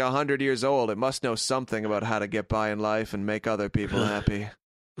shark's like 100 years old. It must know something about how to get by in life and make other people happy.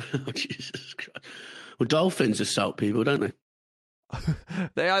 Oh, Jesus Christ. Well, dolphins assault people, don't they?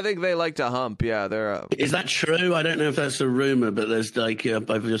 I think they like to hump. Yeah, they're. Is that true? I don't know if that's a rumor, but there's like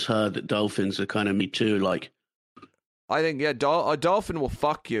I've just heard that dolphins are kind of Me Too. Like, I think a dolphin will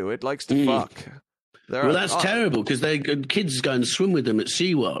fuck you. It likes to fuck. Well, that's terrible because kids go and swim with them at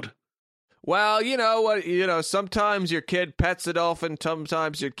SeaWorld. Well, you know what? Sometimes your kid pets a dolphin.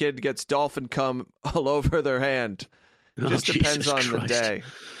 Sometimes your kid gets dolphin cum all over their hand. Just depends on the day.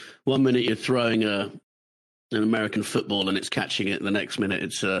 1 minute you're throwing an American football and it's catching it. The next minute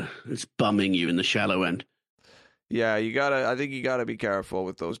it's bumming you in the shallow end. Yeah, I think you gotta be careful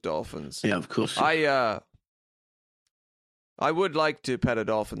with those dolphins. Yeah, of course. I would like to pet a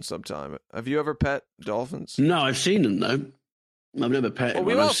dolphin sometime. Have you ever pet dolphins? No, I've seen them though. I've never petted one.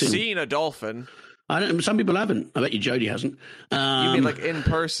 Well, we've all seen a dolphin. I don't. Some people haven't. I bet you Jody hasn't. You mean like in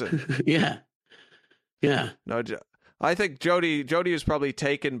person? Yeah. No, I think Jody was probably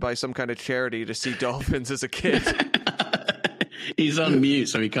taken by some kind of charity to see dolphins as a kid. He's on mute,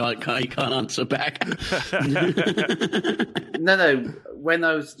 so he can't answer back. No. When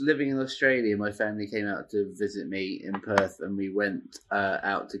I was living in Australia, my family came out to visit me in Perth, and we went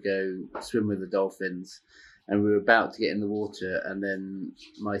out to go swim with the dolphins. And we were about to get in the water, and then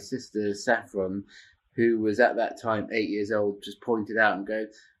my sister Saffron, who was at that time 8 years old, just pointed out and go,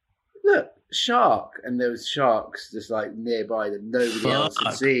 "Look, shark!" And there was sharks just like nearby that nobody else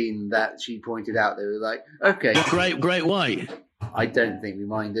had seen. That she pointed out, they were like, "Okay, great white." I don't think we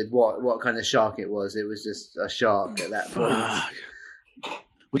minded what kind of shark it was. It was just a shark at that point.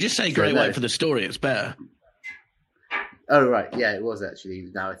 We'll just say great white for the story. It's better. Oh, right. Yeah, it was actually.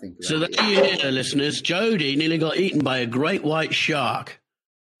 Now I think about it. So there you hear, listeners. Jody nearly got eaten by a great white shark.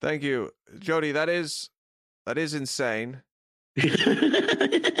 Thank you. Jody, that is insane.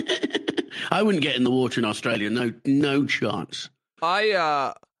 I wouldn't get in the water in Australia. No chance.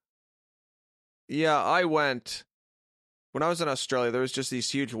 I went. When I was in Australia, there was just these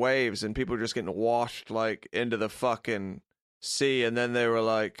huge waves and people were just getting washed like into the fucking sea. And then they were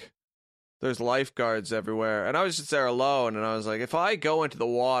like, there's lifeguards everywhere. And I was just there alone. And I was like, if I go into the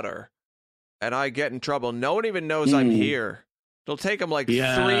water and I get in trouble, no one even knows I'm here. It'll take them like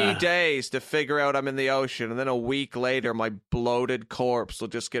 3 days to figure out I'm in the ocean. And then a week later, my bloated corpse will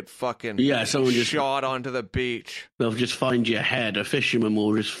just get fucking shot onto the beach. They'll just find your head. A fisherman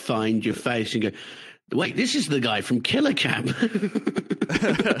will just find your face and go, wait, this is the guy from Killer Camp.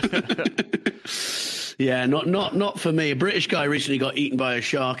 Yeah, not for me. A British guy recently got eaten by a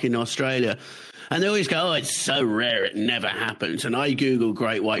shark in Australia. And they always go, oh, it's so rare, it never happens. And I Google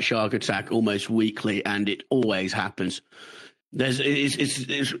great white shark attack almost weekly, and it always happens.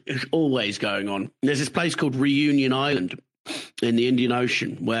 It's always going on. There's this place called Reunion Island in the Indian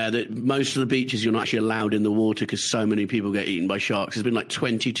Ocean where most of the beaches you're not actually allowed in the water because so many people get eaten by sharks. There's been like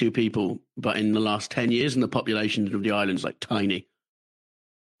 22 people, but in the last 10 years, and the population of the island's like tiny.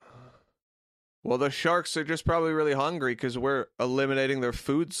 Well, the sharks are just probably really hungry because we're eliminating their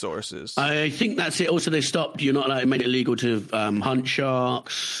food sources. I think that's it. Also, they stopped. You're not allowed. Made it illegal to hunt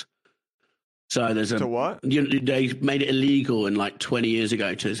sharks. So there's to what? They made it illegal in like 20 years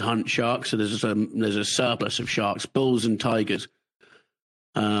ago to hunt sharks. So there's a surplus of sharks, bulls and tigers.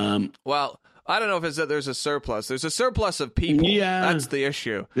 Well, I don't know if it's that there's a surplus. There's a surplus of people. Yeah, that's the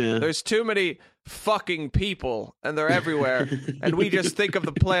issue. Yeah. There's too many fucking people, and they're everywhere. And we just think of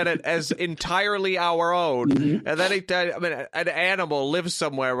the planet as entirely our own. Mm-hmm. And then an animal lives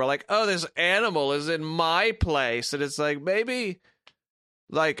somewhere. We're like, oh, this animal is in my place, and it's like maybe.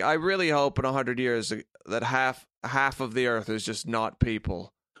 Like, I really hope in 100 years that half of the Earth is just not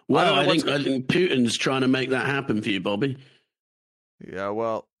people. Well, I think Putin's trying to make that happen for you, Bobby. Yeah,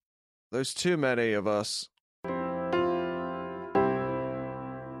 well, there's too many of us.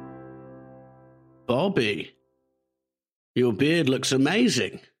 Bobby, your beard looks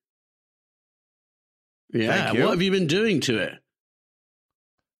amazing. Yeah, what have you been doing to it?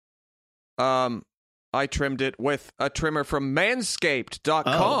 I trimmed it with a trimmer from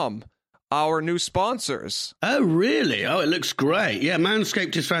Manscaped.com, our new sponsors. Oh, really? Oh, it looks great. Yeah,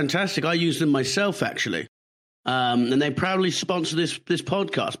 Manscaped is fantastic. I use them myself, actually. And they proudly sponsor this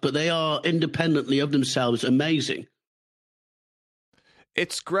podcast, but they are independently of themselves amazing.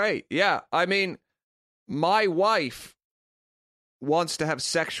 It's great. Yeah. I mean, my wife wants to have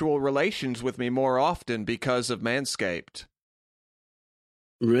sexual relations with me more often because of Manscaped.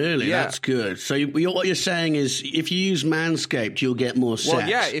 Really? Yeah. That's good. So what you're saying is if you use Manscaped, you'll get more sex. Well,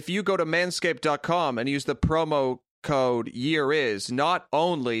 yeah, if you go to manscaped.com and use the promo code YEARIS, not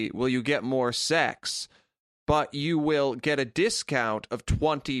only will you get more sex, but you will get a discount of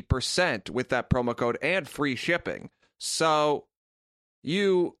 20% with that promo code and free shipping. So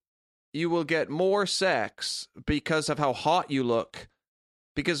you you will get more sex because of how hot you look.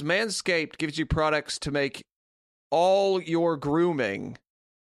 Because Manscaped gives you products to make all your grooming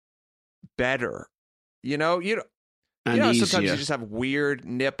better. You know, sometimes you just have weird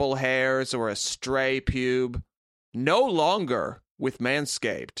nipple hairs or a stray pube. No longer with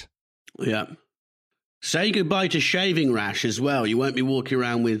Manscaped. Yeah. Say goodbye to shaving rash as well. You won't be walking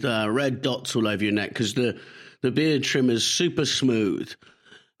around with red dots all over your neck because the beard trimmer is super smooth.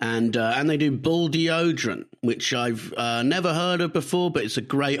 And they do bull deodorant, which I've never heard of before, but it's a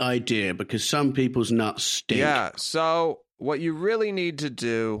great idea because some people's nuts stink. Yeah, so what you really need to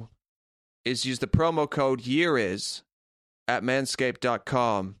do is use the promo code YEARIS at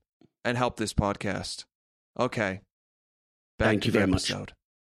manscaped.com and help this podcast. Okay. Thank you very much.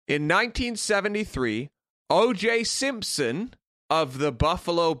 In 1973, O.J. Simpson of the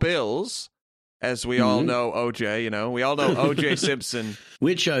Buffalo Bills, as we all know O.J., we all know O.J. Simpson.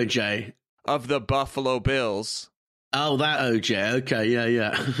 Which O.J.? Of the Buffalo Bills. Oh, that O.J., okay,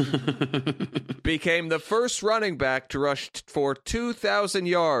 yeah. Became the first running back to rush for 2,000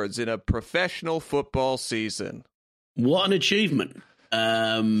 yards in a professional football season. What an achievement.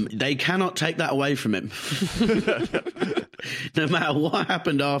 They cannot take that away from him. No matter what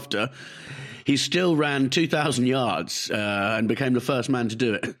happened after, he still ran 2,000 yards and became the first man to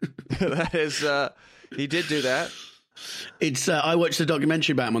do it. That is, he did do that. It's I watched the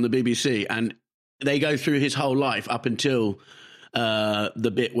documentary about him on the BBC, and they go through his whole life up until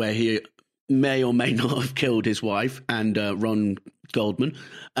the bit where he may or may not have killed his wife and Ron Goldman.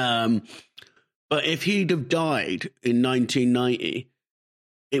 But if he'd have died in 1990,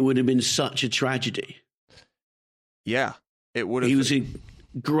 it would have been such a tragedy. Yeah, it would have. He was a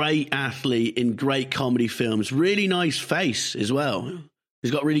great athlete in great comedy films. Really nice face as well.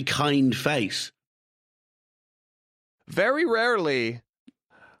 He's got a really kind face. Very rarely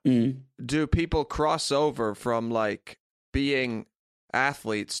do people cross over from like being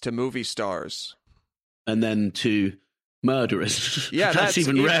athletes to movie stars. And then to murderers. Yeah, that's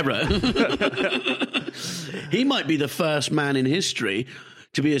even rarer. He might be the first man in history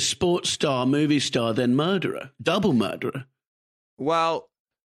to be a sports star, movie star, then murderer. Double murderer. Well,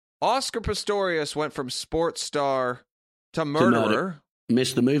 Oscar Pistorius went from sports star to murderer.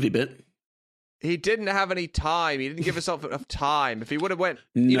 Missed the movie bit. He didn't have any time. He didn't give himself enough time. If he would have if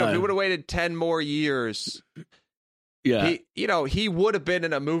he would have waited 10 more years, he would have been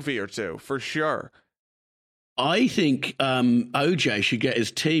in a movie or two for sure. I think OJ should get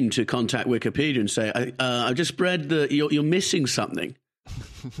his team to contact Wikipedia and say, I just read that you're missing something.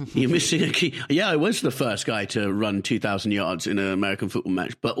 You're missing a key. Yeah, I was the first guy to run 2,000 yards in an American football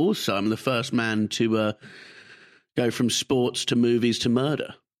match, but also I'm the first man to go from sports to movies to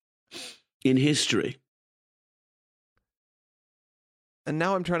murder in history. And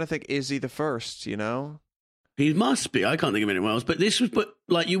now I'm trying to think, is he the first, He must be. I can't think of anyone else. But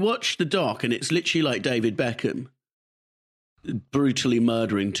you watch the doc and it's literally like David Beckham brutally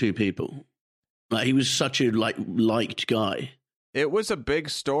murdering two people. Like he was such a liked guy. It was a big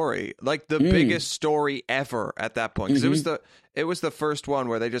story, like the biggest story ever at that point. Because it was the first one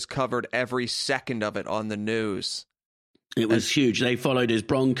where they just covered every second of it on the news. It was huge. They followed his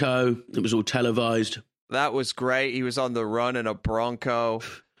Bronco. It was all televised. That was great. He was on the run in a Bronco.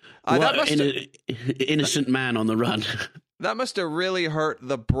 Innocent man on the run. That must have really hurt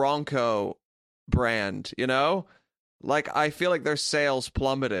the Bronco brand, Like, I feel like their sales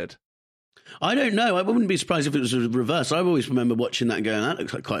plummeted. I don't know. I wouldn't be surprised if it was a reverse. I always remember watching that and going, that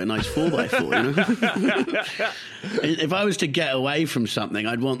looks like quite a nice 4x4, If I was to get away from something,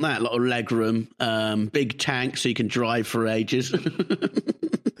 I'd want that. A lot of leg room, big tank so you can drive for ages.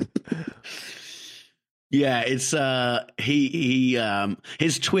 Yeah, it's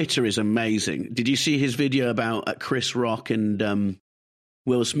his Twitter is amazing. Did you see his video about Chris Rock and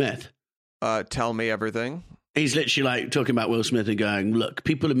Will Smith? Tell me everything. He's literally talking about Will Smith and going, look,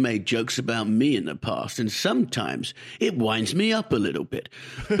 people have made jokes about me in the past, and sometimes it winds me up a little bit.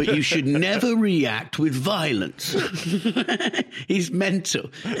 But you should never react with violence. He's mental.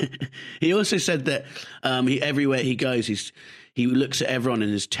 He also said that everywhere he goes, he looks at everyone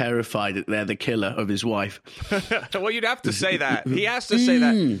and is terrified that they're the killer of his wife. Well, you'd have to say that. He has to say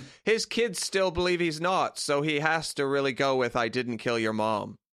that. His kids still believe he's not, so he has to really go with, I didn't kill your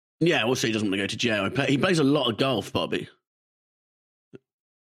mom. Yeah, also he doesn't want to go to jail. He plays a lot of golf, Bobby.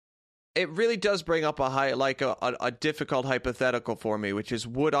 It really does bring up a difficult hypothetical for me, which is,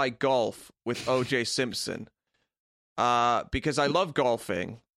 would I golf with O.J. Simpson? Because I love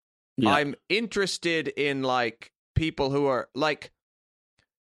golfing. Yeah. I'm interested in, people who are,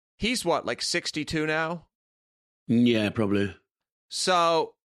 he's what, 62 now? Yeah, probably.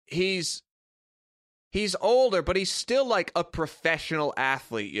 So he's older, but he's still like a professional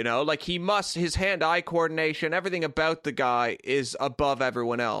athlete, you know? Like his hand-eye coordination, everything about the guy is above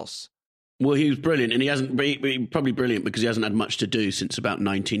everyone else. Well, he was brilliant, and he probably brilliant because he hasn't had much to do since about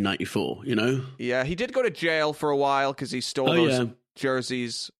 1994, you know? Yeah, he did go to jail for a while because he stole those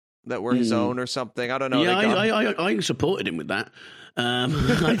jerseys that were his own or something. I don't know. Yeah, I supported him with that.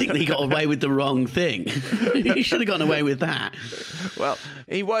 I think he got away with the wrong thing. He should have gotten away with that. Well,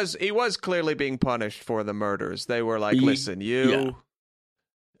 he was clearly being punished for the murders. They were like, listen,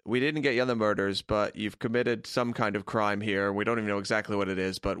 we didn't get you on the murders, but you've committed some kind of crime here. We don't even know exactly what it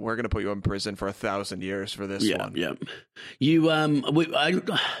is, but we're going to put you in prison for 1,000 years for this one. Yeah.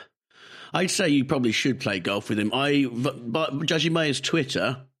 I'd say you probably should play golf with him. But judging by his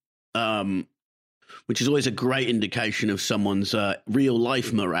Twitter, which is always a great indication of someone's real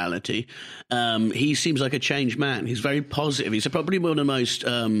life morality, he seems like a changed man. He's very positive. He's probably one of the most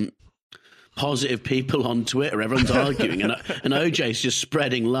positive people on Twitter. Everyone's arguing, and OJ's just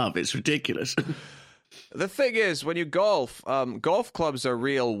spreading love. It's ridiculous. The thing is, when you golf clubs are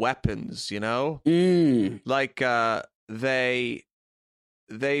real weapons, you know? Like, they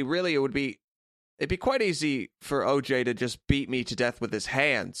really, it'd be quite easy for OJ to just beat me to death with his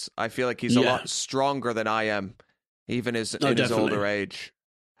hands. I feel like he's a lot stronger than I am, even in his older age.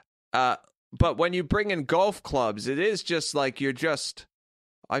 But when you bring in golf clubs, it is just like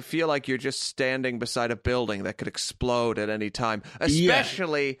I feel like you're just standing beside a building that could explode at any time,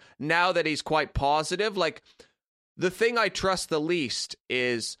 especially now that he's quite positive. Like, the thing I trust the least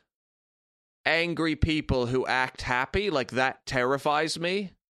is angry people who act happy. Like, that terrifies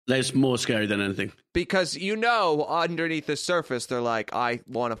me. That's more scary than anything. Because, underneath the surface, they're like, I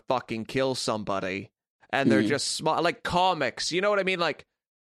want to fucking kill somebody. And they're just small, like comics. You know what I mean? Like,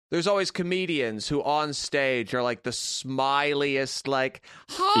 there's always comedians who on stage are like the smiliest, like,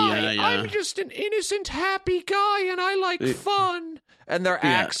 hi, I'm just an innocent, happy guy and I like fun. And their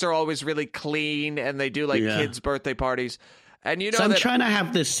acts are always really clean and they do like kids' birthday parties. And so I'm trying to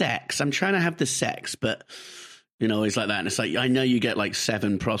have the sex. But, it's like that. And it's like, I know you get like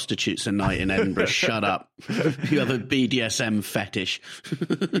 7 prostitutes a night in Edinburgh. Shut up. You have a BDSM fetish.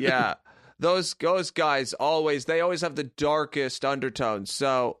 Yeah. Those guys always have the darkest undertones.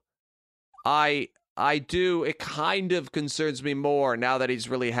 So it kind of concerns me more now that he's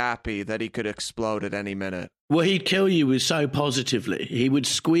really happy that he could explode at any minute. Well, he'd kill you so positively. He would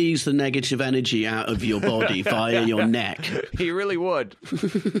squeeze the negative energy out of your body via your neck. He really would.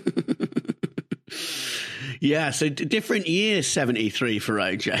 Yeah, so different year, 73 for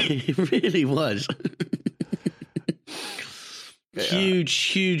OJ. It really was.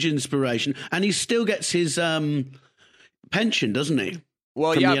 Huge inspiration. And he still gets his pension, doesn't he?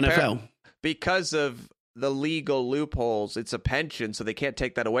 Well, from the NFL. Because of the legal loopholes, it's a pension, so they can't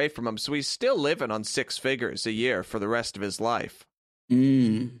take that away from him. So he's still living on 6 figures a year for the rest of his life. So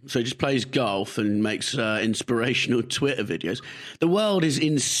he just plays golf and makes inspirational Twitter videos. The world is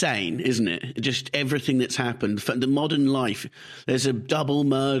insane, isn't it? Just everything that's happened. The modern life, there's a double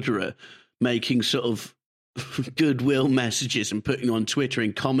murderer making sort of goodwill messages and putting on Twitter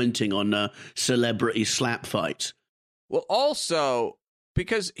and commenting on celebrity slap fights. Well, also,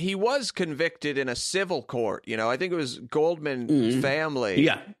 because he was convicted in a civil court, I think it was Goldman family.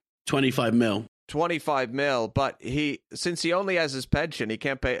 Yeah, 25 mil. 25 mil, but since he only has his pension, he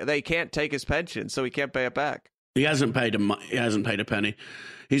can't pay. They can't take his pension, so he can't pay it back. He hasn't paid a penny.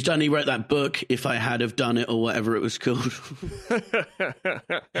 He wrote that book, If I Had Have Done It, or whatever it was called.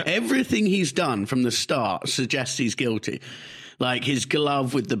 Everything he's done from the start suggests he's guilty. Like his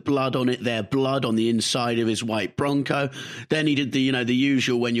glove with the blood on it, their blood on the inside of his white Bronco. Then he did the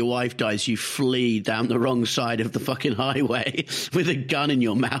usual, when your wife dies, you flee down the wrong side of the fucking highway with a gun in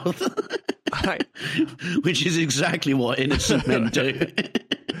your mouth. Which is exactly what innocent men do.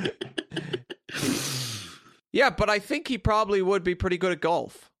 Yeah, but I think he probably would be pretty good at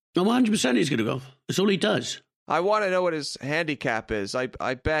golf. 100% he's good at golf. That's all he does. I want to know what his handicap is. I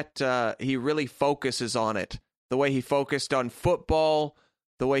bet he really focuses on it. The way he focused on football,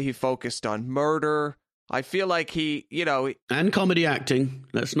 the way he focused on murder. I feel like he, and comedy acting.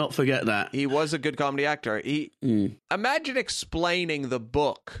 Let's not forget that. He was a good comedy actor. Imagine explaining the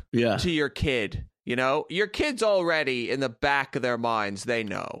book to your kid. Your kid's already in the back of their minds. They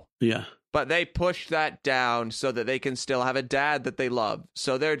know. Yeah. But they push that down so that they can still have a dad that they love.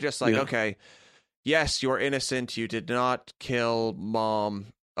 So they're just like, okay, yes, you're innocent. You did not kill mom.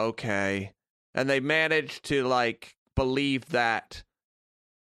 Okay. And they manage to believe that.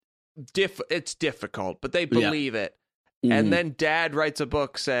 It's difficult, but they believe it. And then dad writes a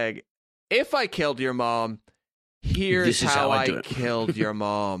book saying, if I killed your mom, Here's This is how I do it. killed your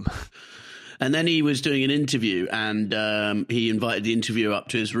mom. And then he was doing an interview, and he invited the interviewer up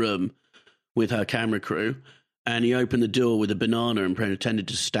to his room with her camera crew, and he opened the door with a banana and pretended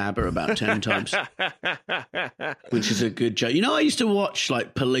to stab her about 10 times, which is a good joke. You know, I used to watch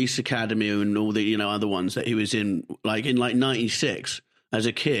like Police Academy and all the, other ones that he was in like 96 as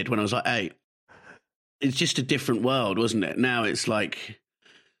a kid when I was like 8. It's just a different world, wasn't it? Now it's like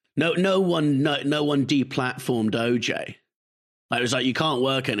no one deplatformed OJ. Like, it was like, you can't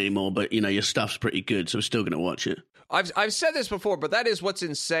work anymore, but your stuff's pretty good, so we're still going to watch it. I've said this before, but that is what's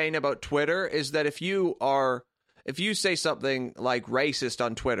insane about Twitter, is that if you say something like racist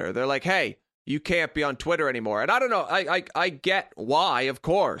on Twitter, they're like, hey, you can't be on Twitter anymore. And I don't know, I get why, of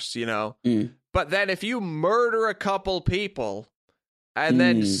course, But then if you murder a couple people and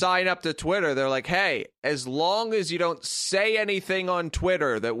then sign up to Twitter, they're like, hey, as long as you don't say anything on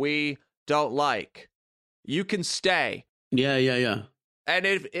Twitter that we don't like, you can stay. Yeah. And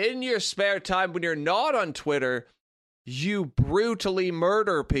if in your spare time when you're not on Twitter, you brutally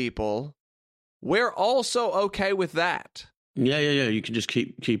murder people, we're also okay with that. Yeah. You can just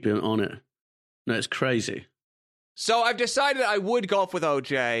keep it on it. No, it's crazy. So I've decided I would golf with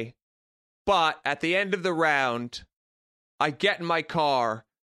OJ, but at the end of the round, I get in my car,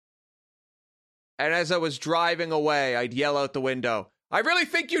 and as I was driving away, I'd yell out the window, I really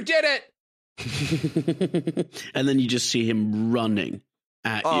think you did it! And then you just see him running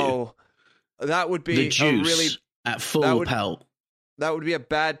at you. Oh, that would be the juice a really at full pelt. That would be a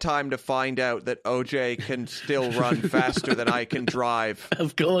bad time to find out that OJ can still run faster than I can drive.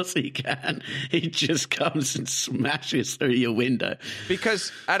 Of course he can. He just comes and smashes through your window.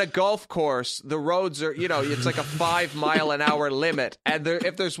 Because at a golf course, the roads are, it's like a 5 mile an hour limit. And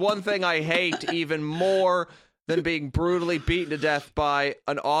if there's one thing I hate even more than being brutally beaten to death by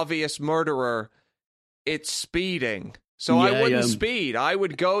an obvious murderer, it's speeding. So I wouldn't speed. I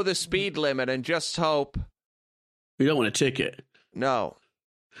would go the speed limit and just hope. You don't want a ticket. No.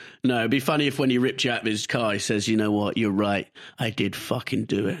 No, it'd be funny if when he ripped you out of his car, he says, you know what, you're right, I did fucking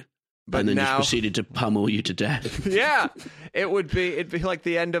do it. But and then now, just proceeded to pummel you to death. Yeah, it'd be like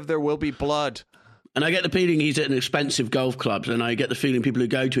the end of There Will Be Blood. And I get the feeling he's at an expensive golf club, and I get the feeling people who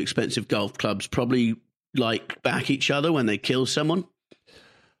go to expensive golf clubs probably like back each other when they kill someone.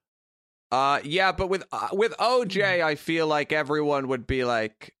 Yeah, but with OJ, I feel like everyone would be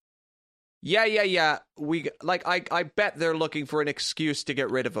like, yeah. I bet they're looking for an excuse to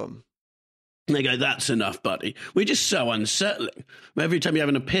get rid of him. And they go, that's enough, buddy. We're just so unsettling. Every time you're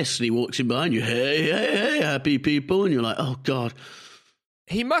having a piss and he walks in behind you, hey, happy people. And you're like, oh, God.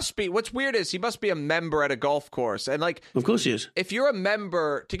 He must be. What's weird is he must be a member at a golf course. And of course he is. If you're a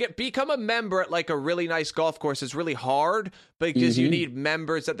member, become a member at like a really nice golf course is really hard because you need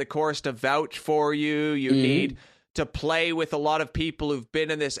members at the course to vouch for you. You need to play with a lot of people who've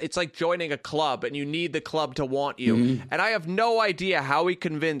been in this. It's like joining a club, and you need the club to want you. And I have no idea how he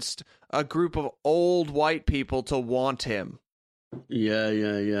convinced a group of old white people to want him.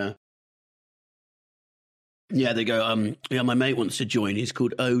 Yeah. Yeah, they go, my mate wants to join. He's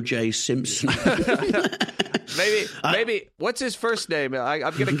called O.J. Simpson. Maybe, what's his first name? I'm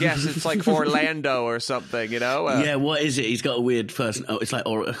going to guess it's like Orlando or something, Yeah, what is it? He's got a weird first... Oh, it's like...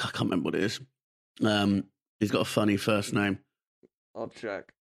 I can't remember what it is. He's got a funny first name. I'll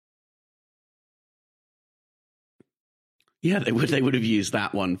check. Yeah, they would have used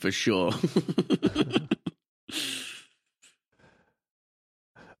that one for sure.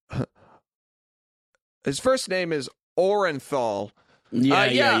 His first name is Orenthal.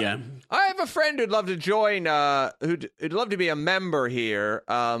 Yeah. I have a friend who'd love to join, who'd love to be a member here.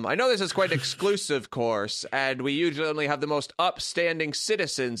 I know this is quite an exclusive course, and we usually only have the most upstanding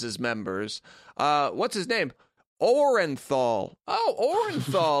citizens as members. What's his name? Orenthal. Oh,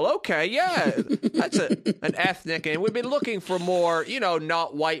 Orenthal. Okay, yeah. That's an ethnic, and we've been looking for more,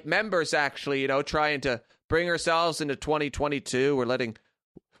 not white members, actually, trying to bring ourselves into 2022. We're letting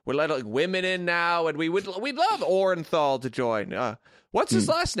women in now, and we'd love Orenthal to join. What's his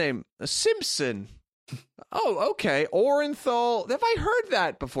last name? Simpson. Oh, okay. Orenthal. Have I heard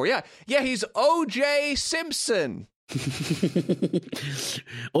that before? Yeah, he's O.J. Simpson.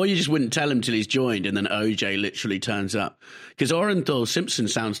 Or you just wouldn't tell him till he's joined, and then OJ literally turns up. Because Orenthal Simpson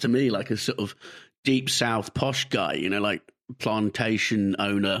sounds to me like a sort of deep south posh guy, like plantation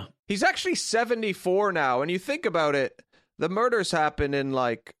owner. He's actually 74 now, and you think about it, the murders happened in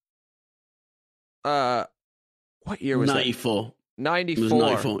what year was 94. that? 94. It was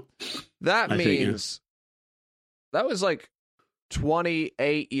 94. That means that was like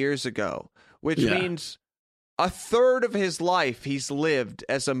 28 years ago, which means a third of his life he's lived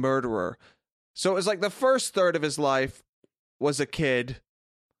as a murderer. So it was like the first third of his life was a kid.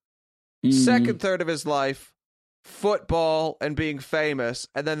 Mm. Second third of his life, football and being famous.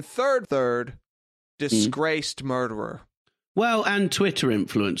 And then third, disgraced murderer. Well, and Twitter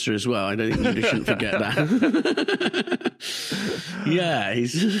influencer as well. I don't think you shouldn't forget that. Yeah,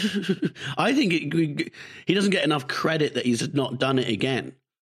 I think he doesn't get enough credit that he's not done it again.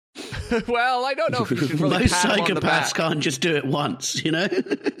 Well, I don't know if you should really Most pat him on the back. psychopaths can't just do it once, you know?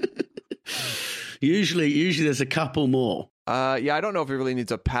 Usually there's a couple more. Yeah, I don't know if he really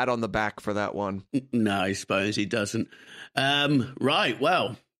needs a pat on the back for that one. No, I suppose he doesn't. Right,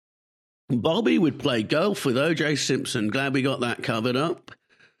 well, Bobby would play golf with O.J. Simpson. Glad we got that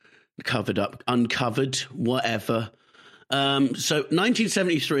uncovered, whatever. So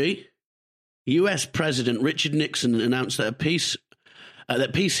 1973, U.S. President Richard Nixon announced that peace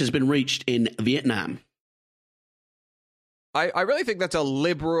has been reached in Vietnam. I really think that's a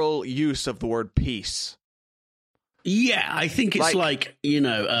liberal use of the word peace. Yeah, I think it's like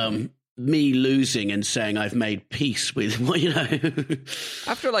me losing and saying I've made peace with,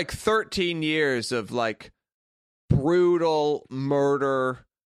 After 13 years of brutal murder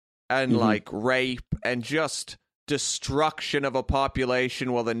and rape and just destruction of a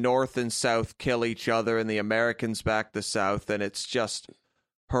population while the North and South kill each other and the Americans back the South, and it's just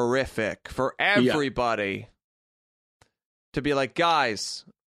horrific for everybody to be like, guys,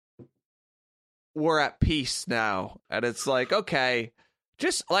 we're at peace now. And it's like, okay,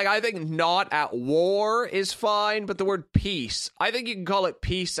 just I think not at war is fine, but the word peace, I think you can call it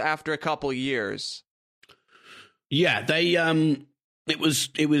peace after a couple years. Yeah, they it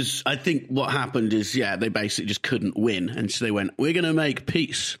was I think what happened is they basically just couldn't win, and so they went, we're going to make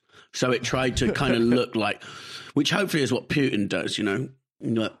peace. So it tried to kind of look like, which hopefully is what Putin does,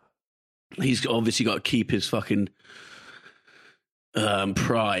 he's obviously got to keep his fucking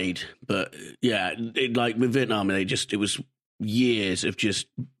pride, but with Vietnam, it was years of just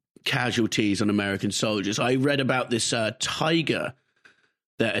casualties on American soldiers. I read about this tiger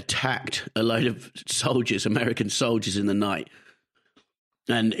that attacked a load of American soldiers in the night.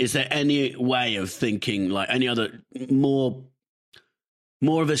 And is there any way of thinking any other more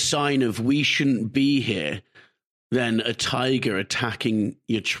of a sign of we shouldn't be here than a tiger attacking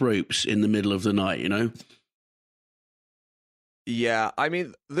your troops in the middle of the night, Yeah, I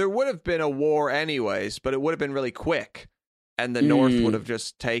mean, there would have been a war anyways, but it would have been really quick. And the North would have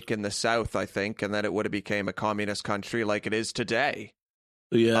just taken the South, I think, and then it would have became a communist country like it is today.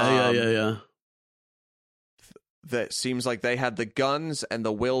 Yeah. That seems like they had the guns and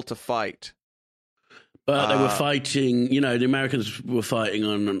the will to fight. But they were fighting, the Americans were fighting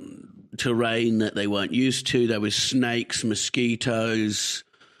on terrain that they weren't used to. There was snakes, mosquitoes,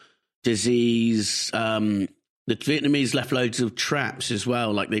 disease. The Vietnamese left loads of traps as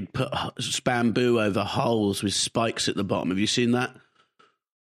well. They'd put bamboo over holes with spikes at the bottom. Have you seen that?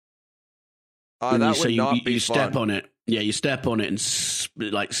 That would not be you fun. Step on it. Yeah, you step on it and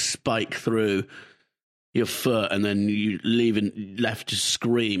spike through your foot, and then you left to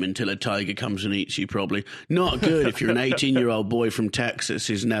scream until a tiger comes and eats you, probably. Not good if you're an 18-year-old boy from Texas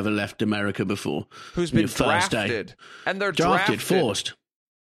who's never left America before. Who's been drafted. And they're drafted. Forced.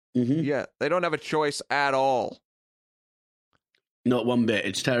 Mm-hmm. Yeah, they don't have a choice at all. Not one bit.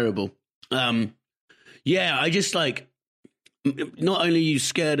 It's terrible. I just not only are you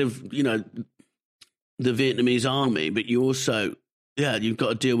scared of, the Vietnamese army, but you also, you've got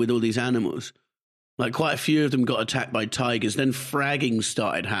to deal with all these animals. Quite a few of them got attacked by tigers. Then fragging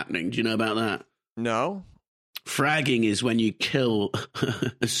started happening. Do you know about that? No. Fragging is when you kill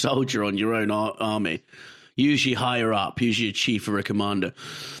a soldier on your own army, usually higher up, usually a chief or a commander.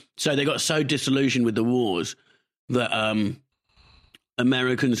 So they got so disillusioned with the wars that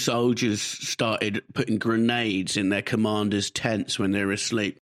American soldiers started putting grenades in their commanders' tents when they were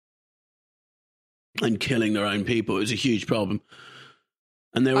asleep and killing their own people. It was a huge problem.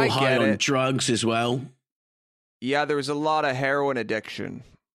 And they were high on drugs as well. Yeah, there was a lot of heroin addiction.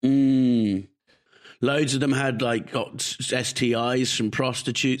 Loads of them had got STIs from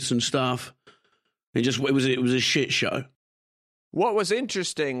prostitutes and stuff. It was a shit show. What was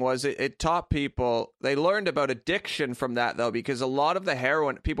interesting was it taught people, they learned about addiction from that, though, because a lot of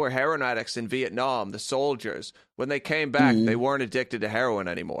the people were heroin addicts in Vietnam, the soldiers. When they came back, they weren't addicted to heroin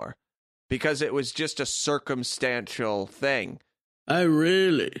anymore because it was just a circumstantial thing. Oh,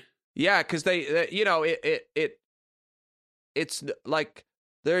 really? Yeah, because it's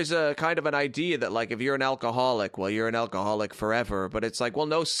there's a kind of an idea that if you're an alcoholic, well, you're an alcoholic forever. But it's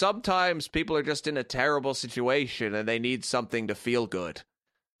no, sometimes people are just in a terrible situation and they need something to feel good.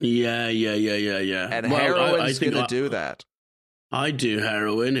 Yeah. And heroin's going to do that. I'd do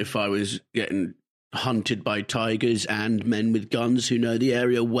heroin if I was getting hunted by tigers and men with guns who know the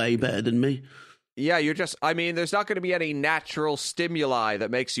area way better than me. Yeah, there's not going to be any natural stimuli that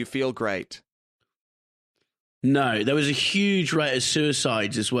makes you feel great. No, there was a huge rate of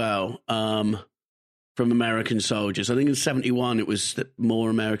suicides as well from American soldiers. I think in 1971 it was that more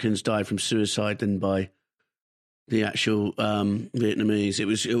Americans died from suicide than by the actual Vietnamese.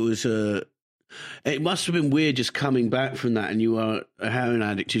 It must have been weird just coming back from that, and you are a heroin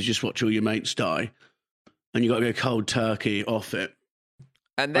addict who's just watched all your mates die, and you got to go cold turkey off it.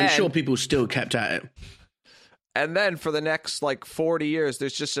 And then, I'm sure people still kept at it. And then for the next 40 years,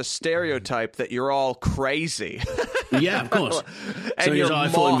 there's just a stereotype that you're all crazy. Yeah, of course. And so you're I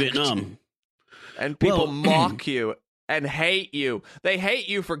fought in Vietnam. And people mock you and hate you. They hate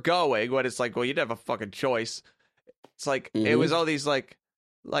you for going when it's like, well, you didn't have a fucking choice. It's like, it was all these like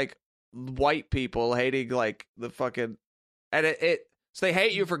white people hating the fucking, and so they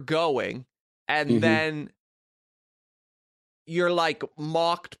hate you for going, and then you're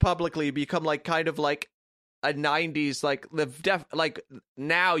mocked publicly, become kind of a 90s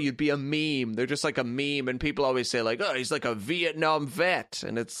now you'd be a meme. They're just a meme, and people always say oh, he's a Vietnam vet,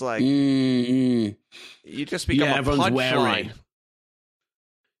 and it's you just become a punchline.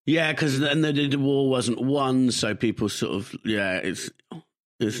 Yeah, because then the war wasn't won, so people sort of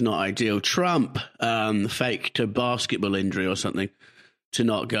it's not ideal. Trump faked a basketball injury or something to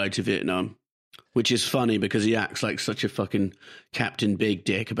not go to Vietnam, which is funny because he acts like such a fucking Captain Big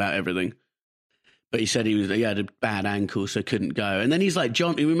Dick about everything. But he said he had a bad ankle, so couldn't go. And then he's like,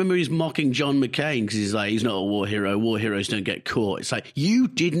 remember he's mocking John McCain because he's like, he's not a war hero. War heroes don't get caught. It's like, you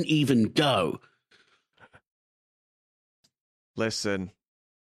didn't even go. Listen,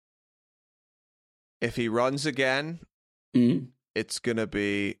 if he runs again, it's going to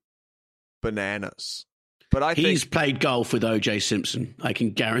be bananas. But I think he's played golf with O.J. Simpson. I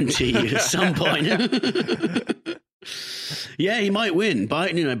can guarantee you at some point. Yeah, he might win.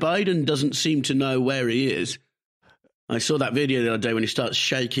 Biden doesn't seem to know where he is. I saw that video the other day when he starts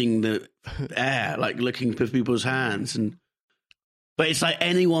shaking the air, looking for people's hands. But it's like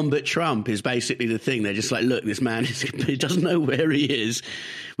anyone but Trump is basically the thing. They're just like, look, this man he doesn't know where he is.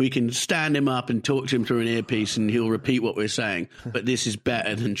 We can stand him up and talk to him through an earpiece and he'll repeat what we're saying. But this is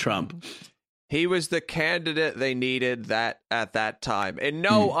better than Trump. He was the candidate they needed at that time. In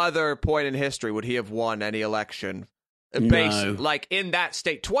no other point in history would he have won any election. No. In that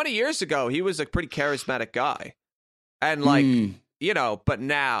state. 20 years ago, he was a pretty charismatic guy. And but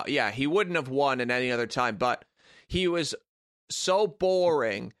now, he wouldn't have won in any other time. But he was so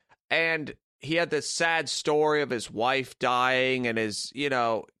boring, and he had this sad story of his wife dying and his,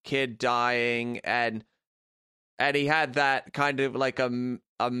 kid dying, and he had that kind of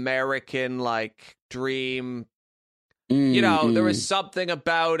American dream. There was something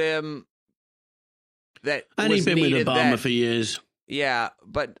about him that and he's been with Obama for years. Yeah,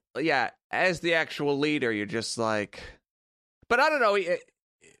 but as the actual leader, you're just but I don't know.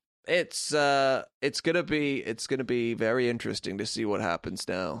 It's gonna be very interesting to see what happens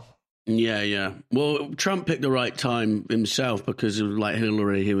now. Yeah. Well, Trump picked the right time himself because of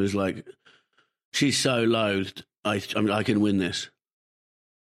Hillary. He was like, she's so loathed. I can win this.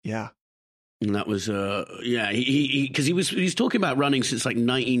 Yeah. And that was because he was talking about running since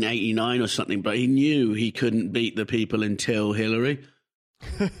 1989 or something, but he knew he couldn't beat the people until Hillary.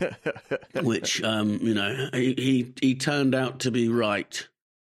 Which he turned out to be right.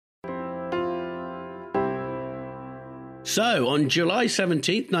 So, on July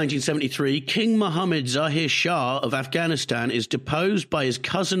 17th, 1973, King Mohammed Zahir Shah of Afghanistan is deposed by his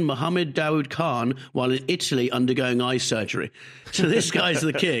cousin Mohammed Dawood Khan while in Italy undergoing eye surgery. So this guy's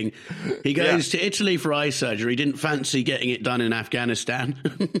the king. He goes to Italy for eye surgery. Didn't fancy getting it done in Afghanistan.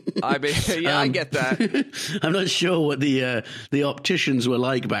 I mean, I get that. I'm not sure what the opticians were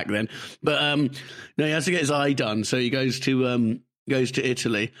like back then. But no, he has to get his eye done. So he goes to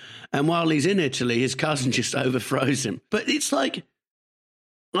Italy, and while he's in Italy, his cousin just overthrows him. But it's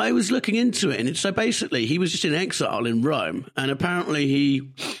I was looking into it, and it's so basically he was just in exile in Rome, and apparently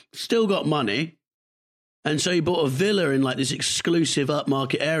he still got money, and so he bought a villa in this exclusive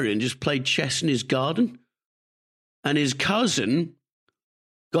upmarket area and just played chess in his garden. And his cousin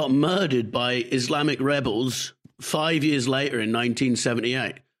got murdered by Islamic rebels 5 years later in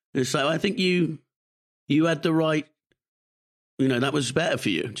 1978. It's I think you had the right. That was better for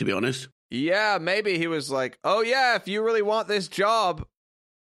you, to be honest. Yeah, maybe he was like, oh, yeah, if you really want this job,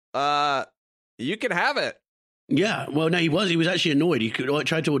 you can have it. Yeah, well, no, he was actually annoyed. He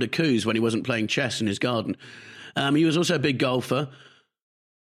tried to order coups when he wasn't playing chess in his garden. He was also a big golfer.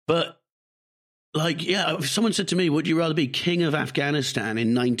 But Like, yeah, if someone said to me, would you rather be king of Afghanistan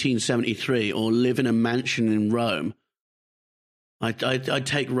in 1973 or live in a mansion in Rome? I'd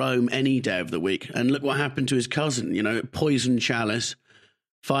take Rome any day of the week. And look what happened to his cousin, poisoned chalice,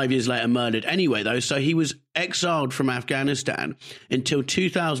 5 years later murdered. Anyway, though, so he was exiled from Afghanistan until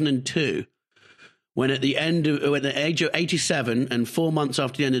 2002, when at the age of 87 and 4 months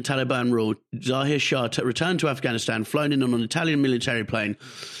after the end of Taliban rule, Zahir Shah returned to Afghanistan, flown in on an Italian military plane,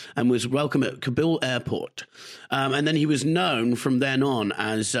 and was welcomed at Kabul airport. And then he was known from then on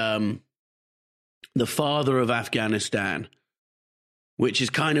as the father of Afghanistan, which is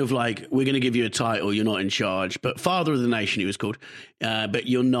kind of like, we're going to give you a title, you're not in charge, but father of the nation he was called, but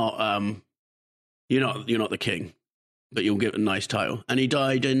you're not the king, but you'll get a nice title. And he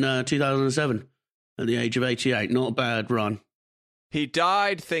died in 2007 at the age of 88. Not a bad run. He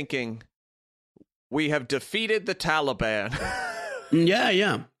died thinking, we have defeated the Taliban.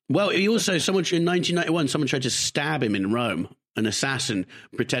 Yeah. Well, he also, in 1991, someone tried to stab him in Rome. An assassin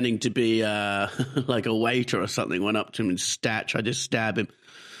pretending to be like a waiter or something went up to him and tried to stab him.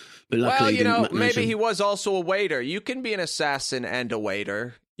 But luckily, maybe he was also a waiter. You can be an assassin and a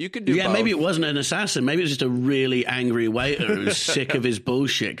waiter. You can do both. Maybe it wasn't an assassin. Maybe it was just a really angry waiter who was sick of his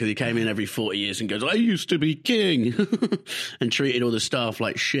bullshit because he came in every 40 years and goes, I used to be king, and treated all the staff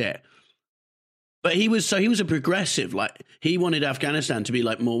like shit. But he was a progressive. Like, he wanted Afghanistan to be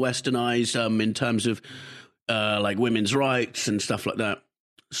like more westernized in terms of like women's rights and stuff like that.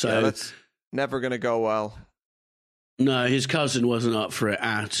 So that's never going to go well. No, his cousin wasn't up for it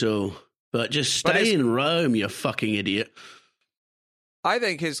at all. But just stay in Rome, you fucking idiot. I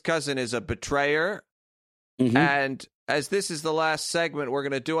think his cousin is a betrayer. Mm-hmm. And as this is the last segment we're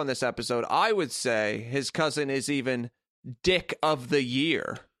going to do on this episode, I would say his cousin is even Dick of the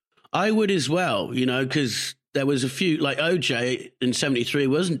Year. I would as well, because there was a few, like OJ in 73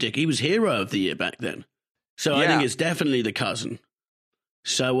 wasn't Dick. He was Hero of the Year back then. So I think it's definitely the cousin.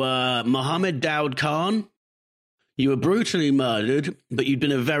 So Mohammed Daoud Khan, you were brutally murdered, but you'd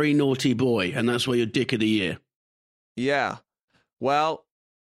been a very naughty boy, and that's why you're Dick of the Year. Yeah. Well,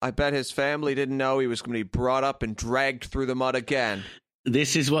 I bet his family didn't know he was going to be brought up and dragged through the mud again.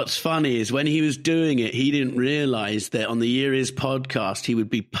 This is what's funny, is when he was doing it, he didn't realize that on the Year Is podcast, he would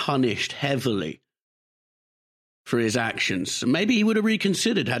be punished heavily for his actions. Maybe he would have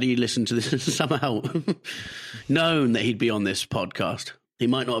reconsidered had he listened to this somehow, known that he'd be on this podcast. He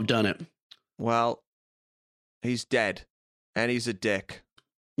might not have done it. Well, he's dead, and he's a dick.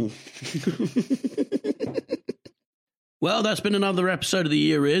 Well, that's been another episode of The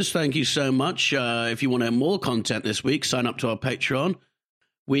Year Is. Thank you so much. If you want to have more content this week, sign up to our Patreon.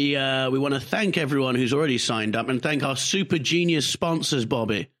 We want to thank everyone who's already signed up and thank our super genius sponsors,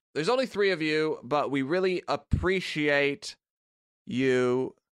 Bobby. There's only 3 of you, but we really appreciate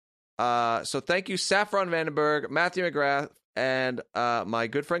you. So thank you, Saffron Vandenberg, Matthew McGrath, and my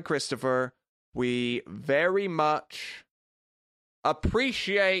good friend Christopher. We very much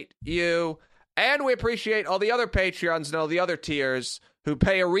appreciate you. And we appreciate all the other Patreons and all the other tiers who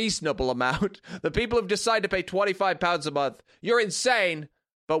pay a reasonable amount. The people who've decided to pay £25 a month. You're insane,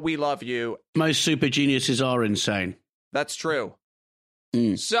 but we love you. Most super geniuses are insane. That's true.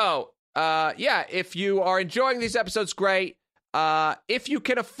 So, if you are enjoying these episodes, great. If you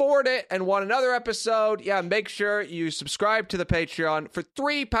can afford it and want another episode, make sure you subscribe to the Patreon for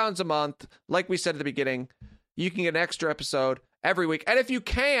 £3 a month. Like we said at the beginning, you can get an extra episode every week. And if you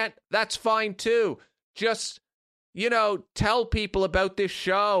can't, that's fine too. Just, tell people about this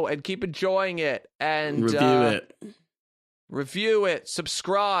show and keep enjoying it. And review it.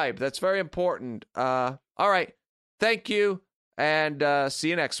 Subscribe. That's very important. All right. Thank you. And see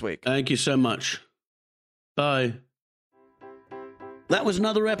you next week. Thank you so much. Bye. That was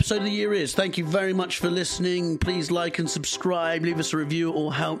another episode of The Year Is. Thank you very much for listening. Please like and subscribe. Leave us a review. It all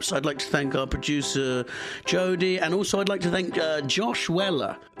helps. I'd like to thank our producer, Jody. And also I'd like to thank Josh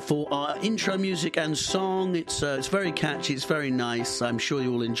Weller for our intro music and song. It's very catchy. It's very nice. I'm sure you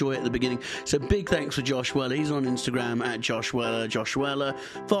will enjoy it at the beginning. So big thanks for Josh Weller. He's on Instagram at Josh Weller.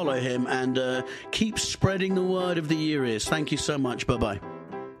 Follow him and keep spreading the word of The Year Is. Thank you so much. Bye-bye.